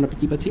 তাহলে দেখো আমরা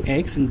কি পাচ্ছি?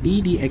 x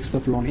ddx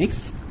of ln x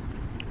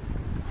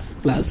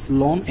plus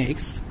ln x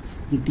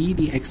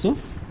ddx of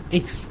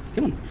x,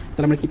 কেমন?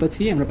 তাহলে আমরা কি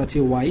পাচ্ছি? আমরা পাচ্ছি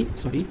y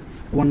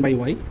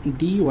 1/y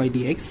dy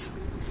dx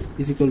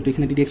 =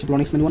 এখানে ddx of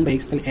ln x মানে 1/x,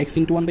 তাহলে x ×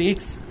 1/x,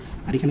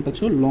 আর এখানে পাচ্ছ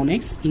ln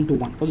x ×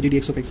 1, cause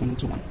ddx of x মানে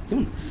হচ্ছে 1,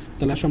 কেমন?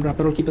 তাহলে আসলে আমরা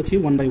আপনারা কি পাচ্ছি?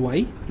 1/y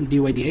dy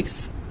dx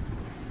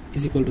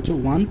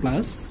 = 1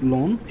 plus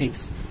ln x।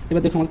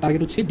 এবার দেখো আমার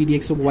টার্গেট হচ্ছে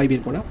ddx of y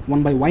বের করা,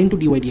 1/y ×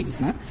 dy dx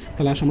না।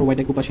 তাহলে আসলে আমরা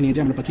yটাকে পাশে নিয়ে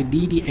যাই, আমরা পাচ্ছি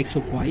ddx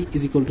of y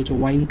 =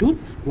 y ×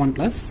 1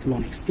 plus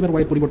ln x। এবার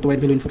y পরিবর্তে y এর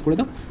ভ্যালু ইনপুট করে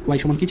দাও, y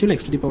সমান কি ছিল?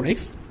 x⁻x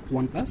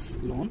 1 প্লাস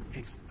ln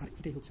x, আর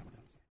এটাই হচ্ছে আমাদের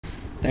আনসার।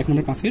 তো এখন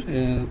আমরা 5-এর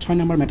 6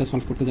 নাম্বার ম্যাথটা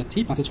সলভ করতে যাচ্ছি।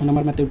 5-এর 6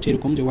 নাম্বার ম্যাথটা হচ্ছে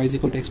এরকম যে y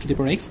 =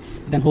 x⁻x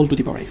then whole to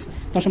the power x।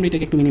 তো আসলে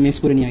এটাকে একটু মিনিমাইজ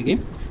করে নিই আগে,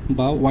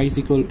 বা y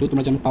 =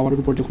 তোমরা জানো পাওয়ারের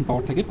উপর যখন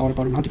পাওয়ার থাকে,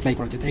 পাওয়ার মাল্টিপ্লাই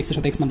করা যায়, x এর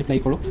সাথে x মাল্টিপ্লাই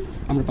করো,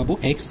 আমরা পাবো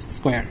x²,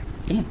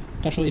 কেমন?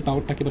 তো আসলে এই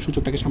পাওয়ারটাকে বা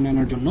সূচকটাকে সামনে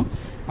আনার জন্য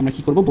আমরা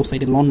কি করব? বোথ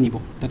সাইডে লন নিব।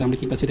 তাহলে আমরা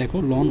কি পাচ্ছি? দেখো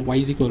ln y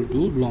 =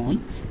 ln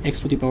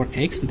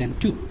x⁻x দেন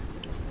 2।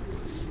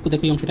 তো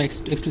দেখো এই অংশটা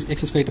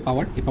x² এটা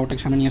পাওয়ার, এই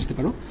পাওয়ারটাকে সামনে নিয়ে আসতে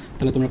পারো,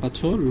 তাহলে তোমরা পাচ্ছ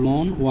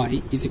ln y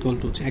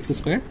 = হচ্ছে x²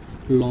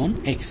 ln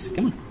x,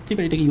 কেমন?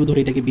 এবার এটাকে u ধরে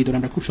এটাকে b ধরে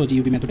আমরা খুব সহজে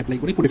u/b মেথড অ্যাপ্লাই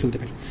করে ফেলতে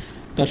পারি।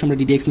 তো আসলে আমরা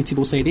ddx নিচ্ছি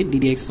বোথ সাইডে,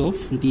 ddx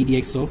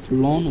of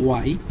ln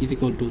y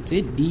 = হচ্ছে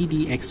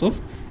ddx of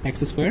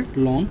x²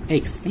 ln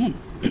x, কেমন?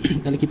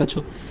 তাহলে কি পাচ্ছ?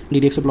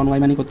 ddx of ln y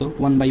মানে কত?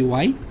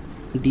 1/y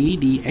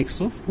ddx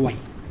of y,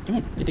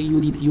 কেমন? এটা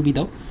u/b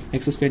দাও,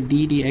 x²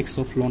 ddx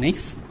of ln x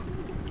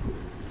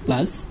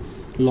plus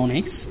ln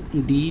x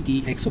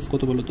ddx of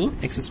কত বলো তো?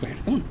 x²,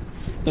 কেমন?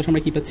 তো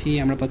আমরা কি পাচ্ছি?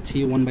 আমরা পাচ্ছি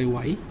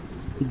 1/y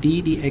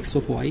ddx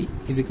of y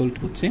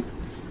 = হচ্ছে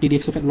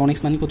ddx of ln x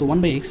মানে কত?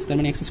 1/x, তার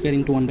মানে x²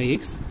 ×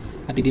 1/x,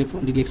 R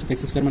ddx of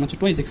x² মানে হচ্ছে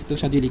 2x, তো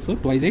সাজিয়ে লিখো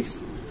 2x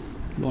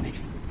ln x,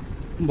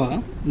 বা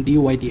dy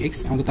dx,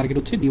 আমাদের টার্গেট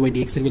হচ্ছে dy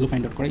dx এর ভ্যালু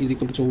ফাইন্ড আউট করা, =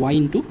 y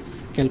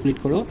ক্যালকুলেট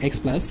করো x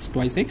plus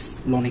 2x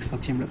ln x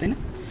পাচ্ছি আমরা, তাই না?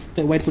 তো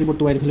y এর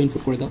পরিবর্তে y এর ভ্যালু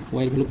ইনপুট করে দাও,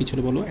 y এর ভ্যালু কি ছিল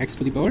বলো?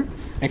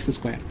 x⁻x²,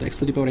 তো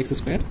x⁻x²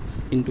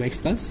 × x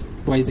plus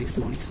 2x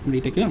ln x, আমরা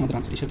এটাকে আমাদের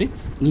আনসার হিসেবে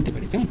নিতে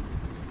পারি, কেমন?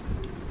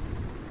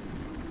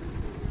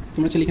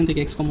 তোমরা চাইলে এখান থেকে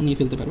x কমন নিয়ে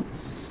ফেলতে পারো,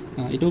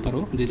 এটাও পারো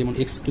যে যেমন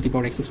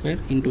x⁻x²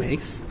 ×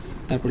 x,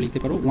 তারপর লিখতে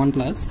পারো 1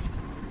 plus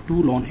two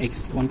loan x,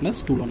 1 plus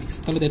two loan x.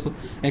 তাহলে দেখো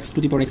x to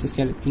the power x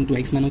square into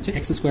x মানে হচ্ছে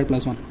এক্স স্কোয়ার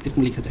প্লাস 1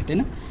 এরকম লেখা যায়, তাই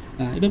না?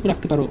 এভাবে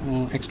রাখতে পারো,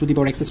 x to the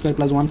power x square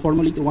plus 1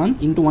 ফর্মুলি 1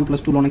 into 1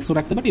 plus two loan এক্সও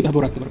রাখতে পারো,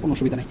 এভাবেও রাখতে পারো, কোনো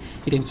অসুবিধা নেই।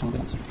 এটাই হচ্ছে আমাদের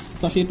আনসার।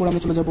 তো আসলে এরপর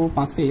আমরা চলে যাবো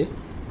 5-এর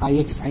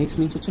আইএক্স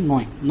মিনস হচ্ছে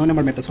 9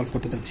 নম্বর ম্যাথটা সলভ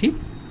করতে যাচ্ছি।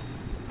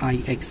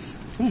 আইএক্স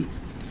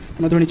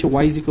আমরা ধরে নিচ্ছি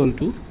Y is equal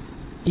to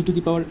E to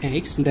the power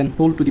x then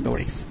whole to the power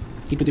x,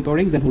 E to the power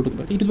x then whole to the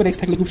power, E to the power x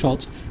থাকলে খুব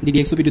সহজ, DD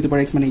x of E to the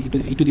power x মানে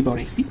ই to the পাওয়ার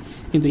এক্সই,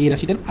 কিন্তু এই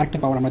রাশিটার আরেকটা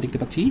পাওয়ার আমরা দেখতে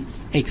পাচ্ছি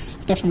এক্স।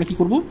 তার সঙ্গে কী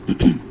করবো,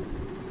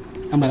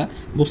 আমরা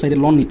বোথ সাইডে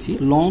লন নিচ্ছি,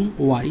 loan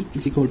Y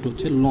is equal to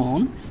হচ্ছে loan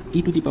E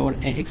to the power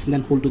x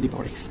then whole to the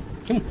power x,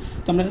 কেমন?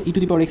 তো আমরা ই টু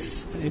দি পাওয়ার এক্স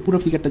পুরো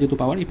ফিগারটা যেহেতু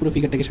পাওয়ার, এই পুরো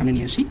ফিগারটাকে সামনে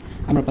নিয়ে আসি,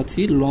 আমরা পাচ্ছি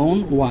loan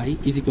Y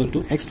is equal to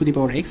x to the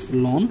power x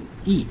loan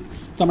ই।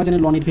 তো আমরা জানি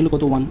লন এর ভ্যালু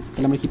কত 1,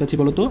 তাহলে আমরা কী পাচ্ছি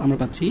বলো তো, আমরা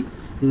পাচ্ছি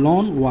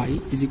loan Y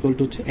is equal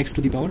to হচ্ছে x to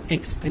the power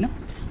x, তাই না?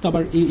 তো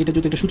আবার এটা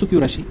যেহেতু একটা সূচকীয়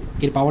রাশি,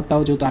 এর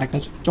পাওয়ারটাও যেহেতু আরেকটা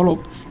চলক,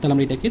 তাহলে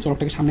আমরা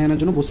চলকটাকে সামনে আনার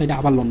জন্য বোথ সাইডে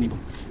আবার লন নিব।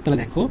 তাহলে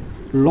দেখো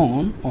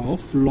loan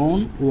of loan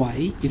Y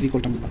is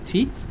equal to আমরা পাচ্ছি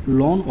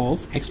loan of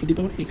x to the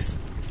power x,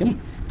 কেমন?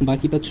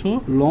 বাকি পাচ্ছ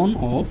loan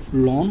of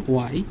loan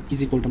Y is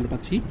equal to আমরা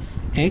পাচ্ছি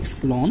এক্স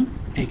লন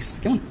এক্স,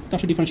 কেমন? তো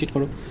আসলে ডিফারেন্সিয়েট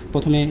করো,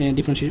 প্রথমে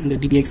differentiation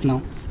DD x now,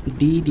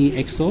 DD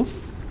x of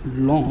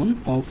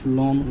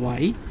loan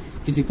Y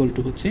is equal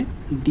to হচ্ছে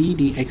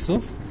DD x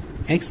of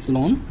x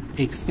loan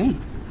x, কেমন?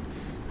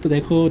 তো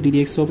দেখো ডিডি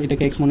এক্স অফ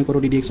এটাকে এক্স মনে করো,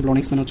 DD x of loan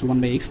x মানে হচ্ছে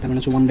 1/x, তার মানে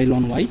হচ্ছে 1 বাই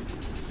লন ওয়াই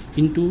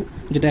ইন্টু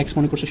যেটা এক্স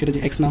মনে করছো সেটা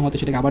যে এক্স না হতে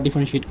সেটাকে আবার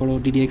ডিফারেন্সিয়েট করো,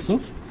 DD x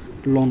of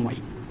loan Y,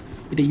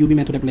 এটা ইউবি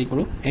মেথড অ্যাপ্লাই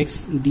করো, x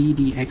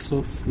DD x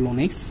of loan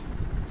x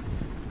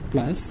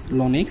plus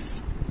loan x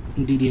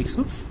DD x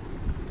of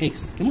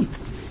x, কেমন?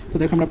 তো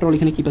দেখো আমরা আপনারা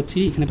এখানে কী পাচ্ছি,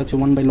 এখানে পাচ্ছি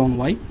 1 by loan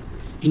Y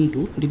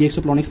into DD x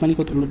of loan x মানে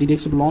কত, DD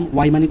x of loan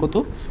Y মানে কত,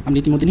 আমরা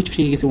ইতিমধ্যে নিশ্চয়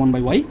শিখে গেছি 1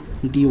 by Y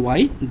D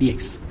Y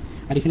dx.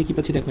 আর এখানে কি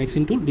পাচ্ছি দেখো x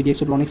into DD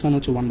x of loan x মানে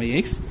হচ্ছে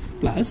 1/x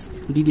plus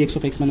DD x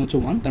of x মানে হচ্ছে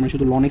 1, তার মানে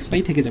শুধু লন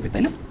এক্সটাই থেকে যাবে,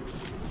 তাই না?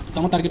 তো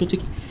আমার টার্গেট হচ্ছে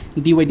কি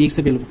ডিওয়াই ডিএক্স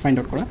এর ভ্যালু ফাইন্ড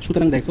আউট করা।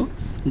 সুতরাং দেখো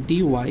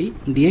dy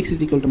dx is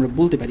equal to আমরা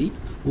বলতে পারি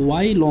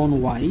ওয়াই লন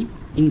ওয়াই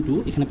ইন্টু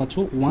এখানে পাচ্ছ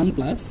 1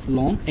 প্লাস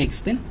লন এক্স,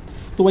 তাই না?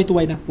 তো ওয়াই তো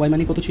ওয়াই না, ওয়াই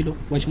মানে কত ছিল,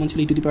 ওয়াই সমান ছিল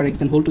ই to the power x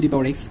then whole to the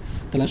power x,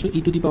 তাহলে আসো ই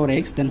to the power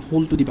x then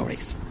whole to the power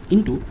x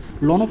into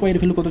loan of Y এর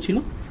ভ্যালু কত ছিল,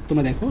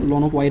 তোমরা দেখো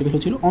লন অফ ওয়াই এর ভ্যালু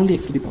ছিল only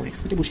x to the power x,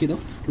 এটা বসিয়ে দাও,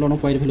 লন অফ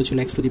ওয়াই এর ভ্যালু ছিল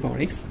x to the power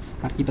x,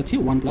 আর কি পাচ্ছি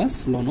 1 প্লাস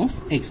লন অফ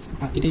এক্স,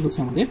 আর এটাই হচ্ছে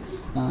আমাদের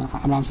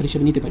আমরা আনসার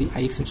হিসেবে নিতে পারি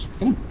আই এক্স এর,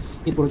 কেমন?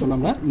 এরপরে চলো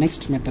আমরা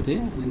নেক্সট ম্যাথটাতে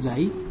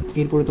যাই।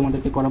 এরপরে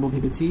তোমাদেরকে করাবো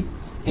ভেবেছি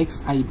এক্স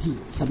আই ভি,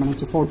 তার মানে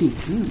হচ্ছে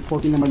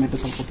 14 নাম্বার ম্যাথটা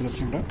সলভ করতে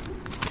যাচ্ছি আমরা।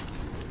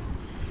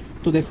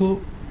 তো দেখো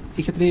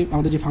এক্ষেত্রে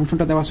আমাদের যে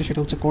ফাংশনটা দেওয়া আছে সেটা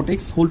হচ্ছে cot x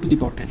whole to the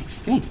power 10x,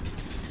 কেমন?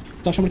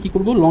 তো আসলে আমরা কী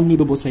করবো, লন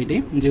নিব বোথ সাইডে,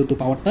 যেহেতু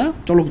পাওয়ারটা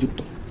চলকযুক্ত,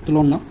 তো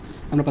লন না,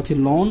 আমরা পাচ্ছি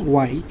loan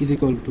Y is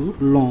equal to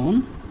loan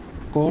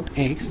cot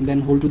x then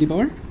whole to the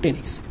power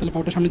 10x, তাহলে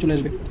পাওয়ারটা সামনে চলে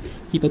আসবে।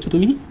 কী পাচ্ছ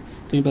তুমি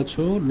পাচ্ছ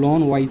loan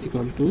Y is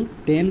equal to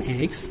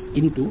 10x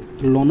into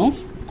loan of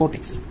cot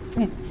x,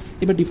 কেমন?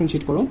 এবার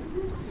ডিফারেন্সিয়েট করো,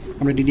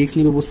 আমরা ডিডি এক্স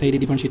নিব বোথ সাইডে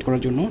ডিফারেন্সিয়েট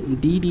করার জন্য,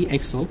 DD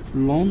x of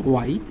loan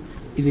Y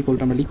is equal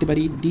to আমরা লিখতে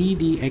পারি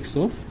DD x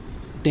of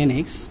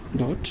 10x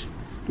dot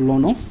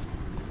loan of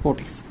cot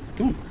x,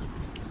 কেমন?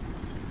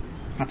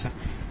 আচ্ছা,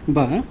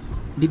 বা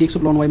DD x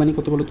of loan Y মানে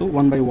কত বলো তো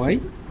 1 by Y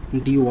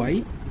dy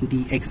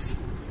dx,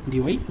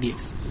 dy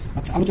dx.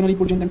 আচ্ছা, আলোচনার এই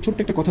পর্যন্ত আমি ছোট্ট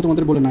একটা কথা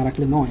তোমাদের বলে না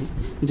রাখলে নয়,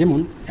 যেমন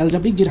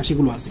অ্যালজাব্রিক যে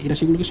রাশিগুলো আছে এই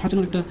রাশিগুলোকে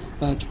সাজানোর একটা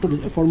ছোট্ট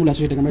ফর্মুলা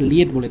আছে, সেটাকে আমরা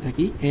লিয়েট বলে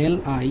থাকি,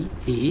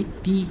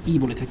 LIATE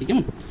বলে থাকি,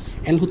 কেমন?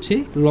 এল হচ্ছে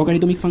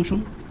লগারিদমিক ফাংশন,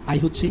 আই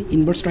হচ্ছে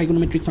ইনভার্স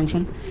ট্রাইগোনোমেট্রিক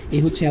ফাংশন, এ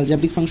হচ্ছে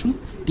অ্যালজাব্রিক ফাংশন,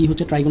 টি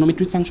হচ্ছে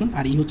ট্রাইগোনোমেট্রিক ফাংশন,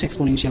 আর ই হচ্ছে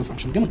এক্সপোনেনশিয়াল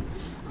ফাংশন, কেমন?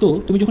 তো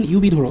তুমি যখন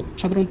ইউবি ধরো,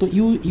 সাধারণত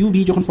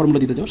ইউবি যখন ফর্মুলা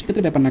দিতে যাও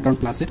সেক্ষেত্রে ব্যাপার না, কারণ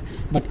ক্লাসের,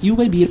 বাট ইউ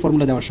বাই বি এর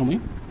ফর্মুলা দেওয়ার সময়,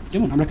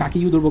 যেমন আমরা কাকে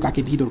ইউ ধরবো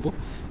কাকে ভি ধরবো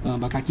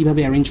বা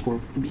কীভাবে অ্যারেঞ্জ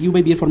করবো, ইউ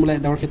বাই বি এর ফর্মুলা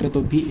দেওয়ার ক্ষেত্রে তো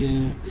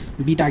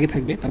বিটা আগে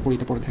থাকবে, তারপর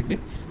এটা পরে থাকবে।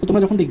 তো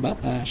তোমরা যখন দেখবা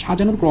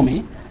সাজানোর ক্রমে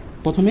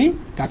প্রথমে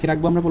কাকে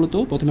রাখবো আমরা বলো তো,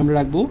 প্রথমে আমরা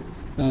রাখবো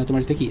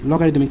তোমার এটা কি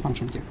লগারিদমিক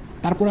ফাংশনকে,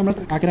 তারপর আমরা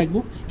কাকে রাখবো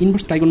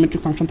ইনভার্স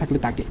ট্রাইগোনোমেট্রিক ফাংশন থাকলে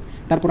তাকে,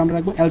 তারপর আমরা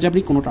রাখবো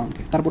অ্যালজাব্রিক কোনো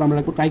টার্মকে, তারপর আমরা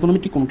রাখবো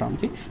ট্রাইগোনোমেট্রিক কোনো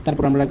টার্মকে,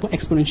 তারপর আমরা রাখবো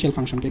এক্সপোনেনশিয়াল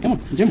ফাংশনকে, কেমন?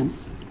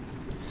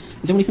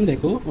 যেমন এখানে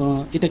দেখো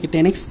এটাকে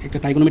 10x একটা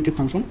ট্রাইগোনোমেট্রিক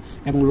ফাংশন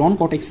এবং লন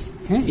cot x,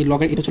 হ্যাঁ এই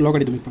এটা হচ্ছে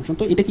লগারিদমিক ফাংশন,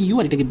 তো এটাকে ইউ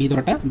আর এটাকে বি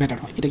ধরাটা বেটার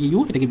হয়, এটাকে ইউ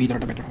এটাকে বি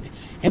ধরাটা বেটার হবে।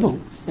 এবং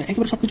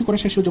একেবারে সব কিছু করা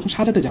শেষ যখন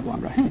সাজাতে যাবো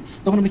আমরা, হ্যাঁ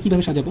তখন আমরা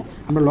কীভাবে সাজাবো,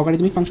 আমরা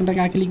লগারিদমিক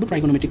ফাংশনটাকে আগে লিখবো,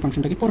 ট্রাইগোনোমেট্রিক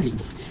ফাংশনটাকে পরে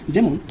লিখবো।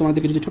 যেমন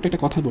তোমাদেরকে যদি ছোট একটা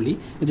কথা বলি,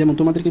 যেমন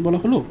তোমাদেরকে বলা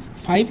হলো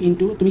 5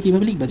 ইন্টু, তুমি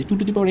কীভাবে লিখবা যে 2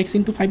 to the power x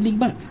into 5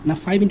 লিখবা না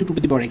 5 into 2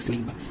 to the power x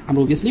লিখবা, আমরা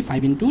obviously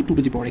 5 into 2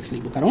 to the power x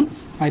লিখবো, কারণ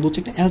 5 হচ্ছে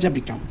একটা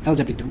algebraic term,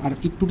 R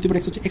 2 to the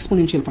power x হচ্ছে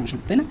এক্সপোনেনশিয়াল ফাংশন,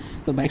 তাই না?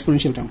 বা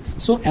exponential term,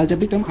 so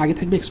algebraic term আগে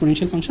থাকবে,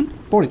 এক্সপোনেনশিয়াল ফাংশন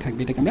পরে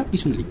থাকবে, এটাকে আমরা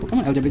পিছনে লিখবো,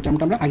 কেমন? অ্যালজাব্রিক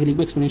টার্মটা আমরা আগে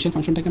লিখবো, এক্সপোনেনশিয়াল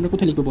ফাংশনটাকে আমরা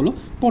কোথায় লিখবো বলো,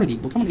 পরে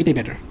লিখবো, কেমন? এটাই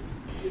বেটার।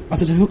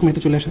 আচ্ছা যাই হোক,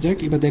 ম্যাথে চলে আসা যাক।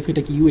 এবার দেখো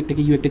এটা কি ইউ,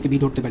 একটাকে বি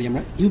ধরতে পারি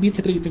আমরা, ইউ বির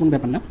ক্ষেত্রে এটা কোনো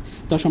ব্যাপার না।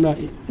 তো আসলে আমরা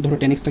ধরো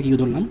 10xটাকে ইউ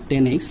ধরলাম,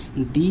 10x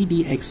D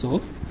x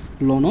of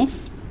loan of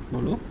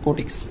বলো cot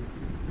x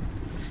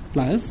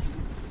plus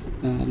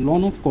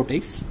loan of cot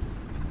x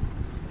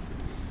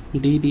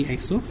D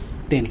x of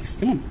 10x,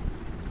 কেমন?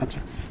 আচ্ছা,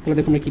 তাহলে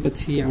দেখো আমরা কী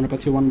পাচ্ছি, আমরা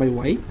পাচ্ছি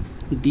 1/y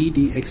D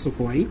D x of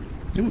Y,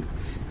 কেমন?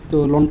 তো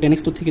লন 10x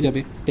তো থেকে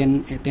যাবে,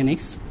 10x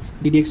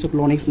ddx of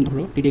loan x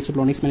ধরো, ddx অফ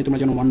লন এক্স মানে তোমরা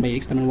জানো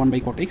 1/x, তার মানে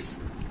 1/cot x,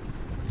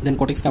 দেন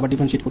cot x কে আবার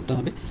ডিফারেন্সিয়েট করতে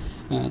হবে।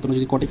 তোমরা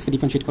যদি cot x কে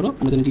ডিফারেন্সিয়েট করো,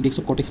 আমরা জানি ddx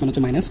অফ cot x মানে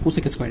হচ্ছে মাইনাস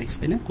cosec স্কোয়ার x,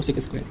 তাই না? cosec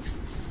square x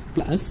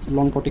plus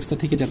loan cot x টা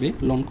থেকে যাবে,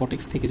 লন cot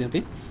x থেকে যাবে,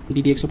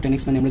 ddx অফ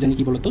 10x মানে আমরা জানি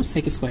কি বলতো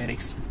sec স্কোয়ার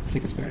x,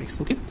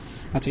 ওকে?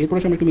 আচ্ছা, এরপর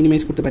আমরা একটু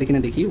মিনিমাইজ করতে পারি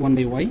কিনা দেখি,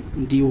 1/y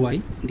dy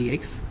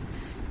dx,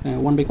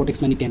 1/cot x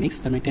মানে 10x,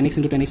 তার মানে 10x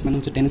ইন্টু 10x মানে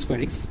হচ্ছে 10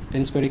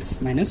 square x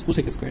minus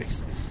cosec square x,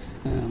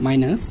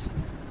 minus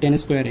 10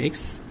 square x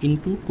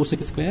into cosec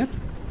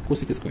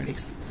square x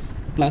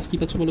plus কি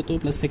পাচ্ছ বলো তো,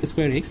 plus sec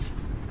square x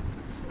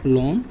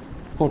loan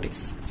cot x,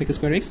 sec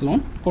square x loan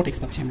cot x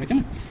পাচ্ছি আমরা,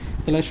 কেমন?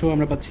 তাহলে আসো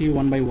আমরা পাচ্ছি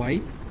 1/y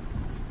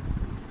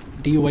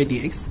dy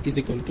dx is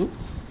equal to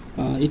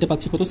এটা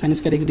পাচ্ছি কত, sin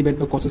square x divide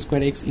by cos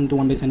square x into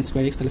 1/sin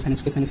square x, তাহলে sin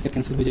স্কোয়ার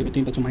ক্যান্সেল হয়ে যাবে,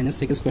 তুমি পাচ্ছ মাইনাস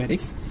sec স্কোয়ার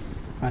x,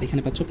 আর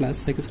এখানে পাচ্ছ plus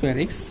sec square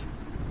x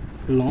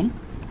loan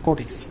cot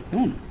x,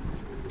 কেমন?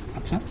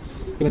 আচ্ছা,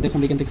 এবার দেখুন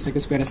এখান থেকে sec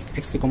স্কোয়ার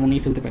এক্সকে কমন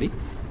নিয়ে ফেলতে পারি,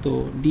 তো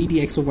D D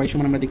x of Y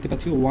সমান আমরা দেখতে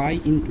পাচ্ছি Y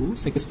into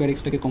sec square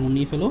এক্সটাকে common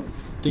নিয়ে ফেলো,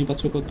 তুমি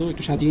পাচ্ছ কত,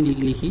 একটু সাজিয়ে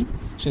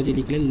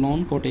লিখলে loan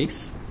cot x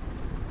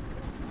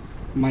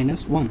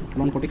minus 1,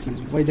 loan cot x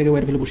minus 1, Y জায়গায়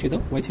ওয়াই ভ্যালু বসিয়ে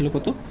দাও, ওয়াই ছিল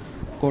কত,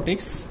 cot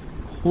x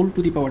whole to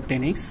the power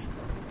 10x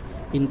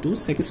into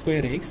sec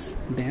square x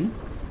then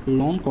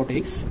loan cot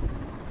x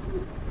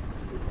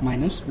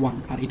minus 1,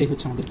 আর এটাই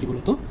হচ্ছে আমাদের কি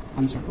বলতো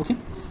আনসার, ওকে?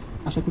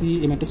 আশা করি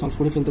এই ম্যাথটা সলভ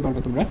করে ফেলতে পারবে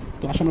তোমরা।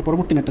 তো আসলে আমরা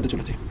পরবর্তী ম্যাথটাতে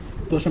চলে যাই।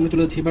 তো আসলে আমরা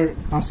চলে যাচ্ছি এবার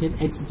 5-এর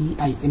এক্স বি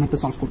আই এই ম্যাথটা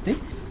সলভ করতে।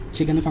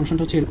 সেখানে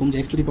ফাংশনটা হচ্ছে এরকম যে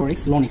x to the power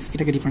x loan x,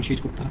 এটাকে ডিফারেন্সিয়েট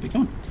করতে হবে,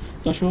 কেমন?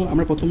 তো আসলে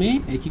আমরা প্রথমে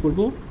কী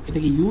করবো,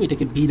 এটাকে ইউ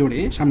এটাকে বি ধরে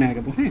সামনে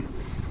আগাবো, হ্যাঁ,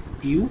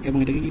 ইউ এবং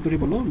এটাকে কী করে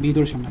বলো, বি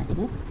ধরে সামনে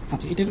আগাবো।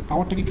 আচ্ছা, এটার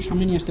পাওয়ারটাকে একটু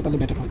সামনে নিয়ে আসতে পারলে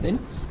বেটার হয়, তাই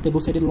না? তো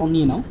বোথ সাইডে লন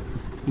নিয়ে নাও,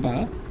 বা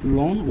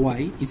loan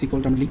Y is equal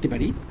to আমরা লিখতে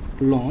পারি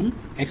loan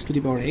x to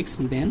the power x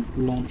then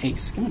loan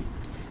x, কেমন?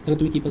 তাহলে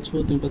তুমি কী পাচ্ছ,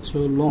 তুমি পাচ্ছ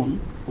loan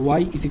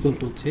Y is equal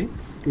to হচ্ছে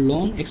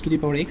loan x to the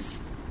power x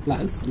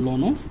plus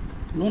loan of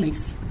loan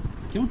x,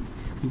 কেমন?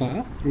 বা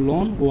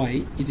loan Y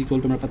is equal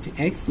to আমরা পাচ্ছি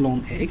x loan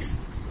x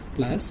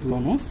plus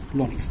loan of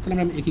loan x. তাহলে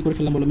আমরা একই করে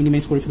ফেললাম, বলো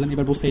মিনিমাইজ করে ফেললাম।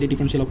 এবার বোথ সাইডে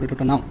differential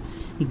অপারেটরটা now,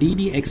 D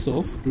D x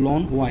of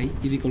loan Y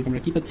is equal to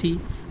আমরা কী পাচ্ছি,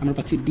 আমরা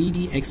পাচ্ছি D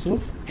D x of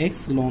x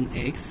loan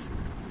x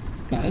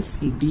plus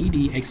D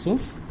D x of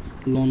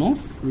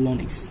loan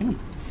x, কেমন?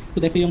 তো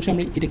দেখো এই অংশে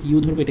আমরা এটাকে ইউ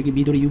ধরবো, এটাকে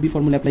বি ধরে ইউবি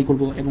ফর্মুলা অ্যাপ্লাই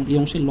করবো, এবং এই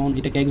অংশে লন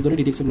এটাকে এক্স ধরে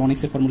ডিডি এক্স অফ লন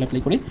এক্সের ফর্মুলা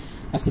অ্যাপ্লাই করে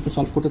আস্তে আস্তে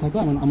সলভ করতে থাকো।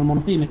 আমার মনে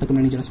হয় এই ম্যাথটা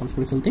তোমরা নিজেরা সলভ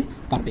করে ফেলতে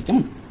পারবে,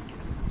 কেমন?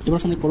 এবার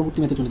আমরা পরবর্তী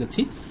ম্যাথে চলে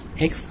যাচ্ছি,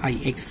 এক্স আই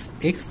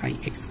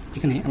এক্স।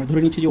 এখানে আমরা ধরে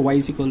নিচ্ছি যে ওয়াই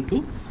ইজ ইকুয়াল টু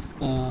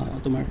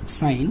তোমার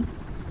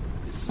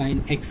sine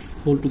x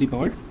whole to the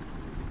পাওয়ার,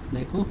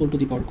 দেখো whole to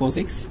the power cos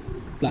x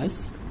plus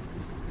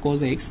cos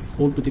x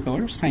whole to the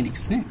power sine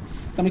x. হ্যাঁ,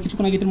 তো আমরা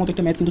কিছুক্ষণ আগে এর মতো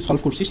একটা ম্যাথ কিন্তু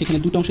সলভ করছি, সেখানে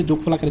দুটো অংশের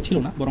যোগফল আকারে ছিল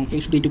না, বরং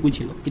এই শুধু এইটুকুই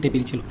ছিল, এটা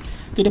পেরিয়েছিল।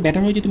 তো এটা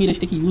বেটার হয় যে তুমি এটা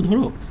সেটাকে ইউ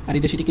ধরো আর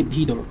এটা সেটাকে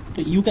ভি ধরো। তো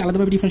ইউকে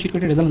আলাদাভাবে ডিফারেন্সিয়েট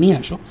করে রেজাল্ট নিয়ে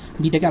আসো,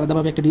 বিটাকে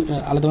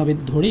আলাদাভাবে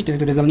ধরে এটা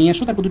একটা রেজাল্ট নিয়ে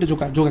আসো, তারপর দুটো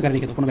যোগ আকারে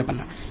রেখে দাও, কোনো ব্যাপার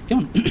না,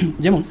 কেমন?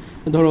 যেমন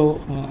ধরো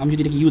আমি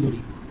যদি এটাকে ইউ ধরি,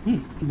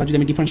 বা যদি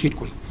আমি ডিফারেন্সিয়েট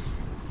করি,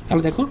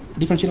 তাহলে দেখো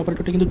ডিফারেন্সিয়াল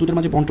অপারেটরটা কিন্তু দুটোর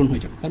মাঝে বন্টন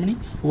হয়ে যাবে। তার মানে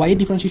ওয়াই এর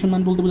ডিফারেন্সিয়েশন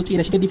মান বলতে বোঝাচ্ছে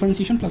এরা সেটা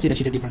ডিফারেন্সিয়েশন প্লাস এরা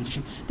সেটা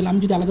ডিফারেন্সিয়েশন। তাহলে আমি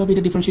যদি আলাদাভাবে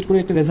এটা ডিফারেন্সিয়েট করে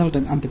একটা রেজাল্ট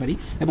আনতে পারি,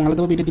 এবং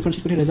আলাদাভাবে এটা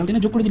ডিফারেন্সিয়েট করে রেজাল্ট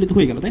এনে যোগ করে দিলে তো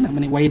হয়ে গেল, তাই না?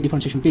 মানে ওয়াই এর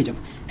ডিফারেন্সিয়েশন পেয়ে যাবে।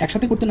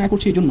 একসাথে করতে না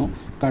করছি এই জন্য,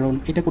 কারণ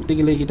এটা করতে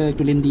গেলে এটা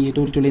একটু লেন্দি,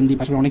 এটাও একটু লেন্দি,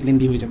 পাশাপাশি অনেক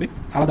লেন্দি হয়ে যাবে।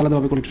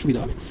 আলাদাভাবে করলে একটু সুবিধা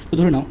হবে। তো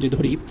ধরে নাও যে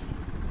ধরি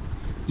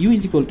ইউ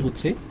ইজ ইকুয়াল টু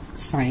হচ্ছে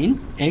sine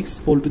x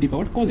whole to the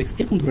power cos x,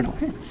 এরকম ধরে নাও।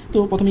 হ্যাঁ, তো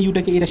প্রথমে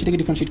ইউটাকে এই রাশিটাকে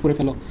ডিফারেন্সিয়েট করে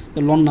ফেলো,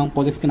 লন নাও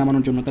কজ এক্সকে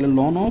নামানোর জন্য। তাহলে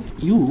লন অফ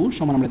ইউ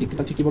সমান আমরা দেখতে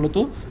পাচ্ছি কি বলতো,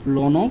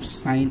 loan of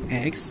sine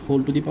x whole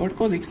to the power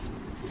cos x.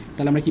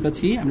 তাহলে আমরা কি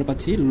পাচ্ছি, আমরা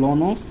পাচ্ছি লন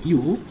অফ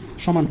ইউ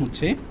সমান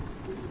হচ্ছে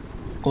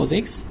কজ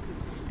এক্স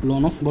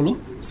লন অফ বলো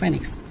সাইন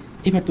এক্স।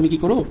 এবার তুমি কি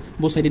করো,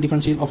 বোথ সাইডে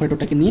ডিফারেন্সিয়েট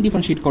অপারেটরটাকে নিয়ে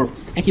ডিফারেন্সিয়েট করো।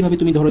 একইভাবে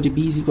তুমি ধরো যে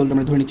বি ইজ ইকুয়াল টু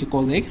আমরা ধরে নিচ্ছি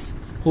cos x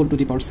whole to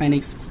the power sine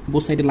x,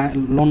 both সাইডে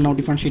লন নাও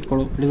ডিফারেন্সিয়েট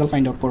করো, রেজাল্ট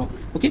ফাইন্ড আউট করো।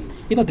 ওকে,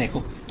 এবার দেখো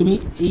তুমি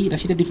এই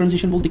রাশিটা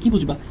ডিফারেন্সিয়েশন বলতে কি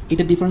বুঝবা,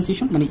 এটা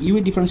ডিফারেন্সিয়েশন মানে ইউ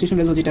এর ডিফারেন্সিয়েশন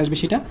রেজাল্ট যেটা আসবে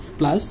সেটা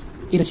প্লাস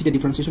এই রাশিটা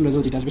ডিফারেন্সিয়েশন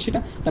রেজাল্ট যেটা আসবে সেটা,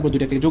 তারপর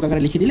দুটাকে যোগ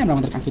আকারে লিখে দিলে আমরা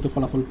আমাদের কাঙ্ক্ষিত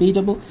ফলাফল পেয়ে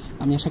যাবো।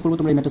 আমি আশা করবো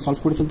তোমরা এই ম্যাথটা সলভ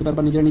করে ফেলতে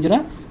পারবা নিজেরা।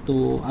 তো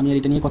আমি আর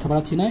এটা নিয়ে কথা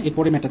বাড়াচ্ছি না,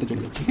 এরপরে ম্যাথটাতে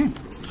চলে যাচ্ছি। হ্যাঁ,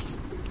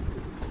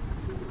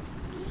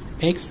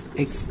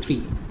 x3।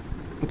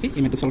 ওকে,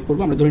 এই ম্যাথটা সলভ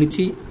করবো। আমরা ধরে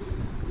নিচ্ছি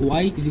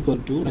y ইজ ইকুয়াল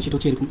টু রাশিটা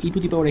হচ্ছে এরকম ই to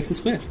the power x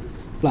square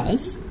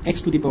plus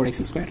x to the power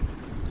x square.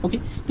 ওকে,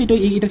 তো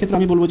এটার ক্ষেত্রে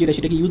আমি বলবো যে এটা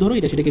সেটাকে ইউ ধরো,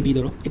 এটা সেটাকে বি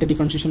ধরো, এটা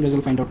ডিফারেন্সিয়েশন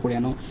রেজাল্ট ফাইন্ড আউট করে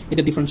আনো,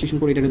 এটা ডিফারেন্সিয়েশন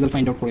করে এটা রেজাল্ট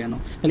ফাইন্ড আউট করে আনো।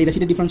 তাহলে এটা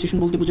সেটা ডিফারেন্সিয়েশন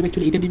বলতে বুঝবে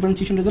অ্যাকচুয়ালি এটা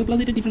ডিফারেন্সিয়েশন রেজাল্ট প্লাস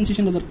এটা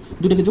ডিফারেন্সিয়েশন রেজাল্ট,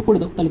 দুটোকে যোগ করে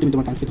দাও, তাহলে তুমি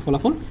তোমার কাঙ্ক্ষিত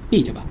ফলাফল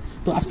পেয়ে যাবা।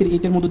 তো আজকের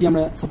এটার মধ্যে দিয়ে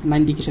আমরা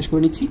 9ডিকে শেষ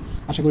করে নিচ্ছি।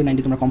 আশা করি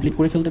 9ডি তোমরা কমপ্লিট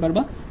করে ফেলতে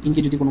পারবা।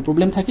 ইনকে যদি কোনো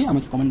প্রবলেম থাকে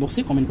আমাকে কমেন্ট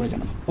বক্সে কমেন্ট করে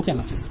জানাবো। ওকে,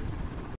 আল্লাহ হাফেজ।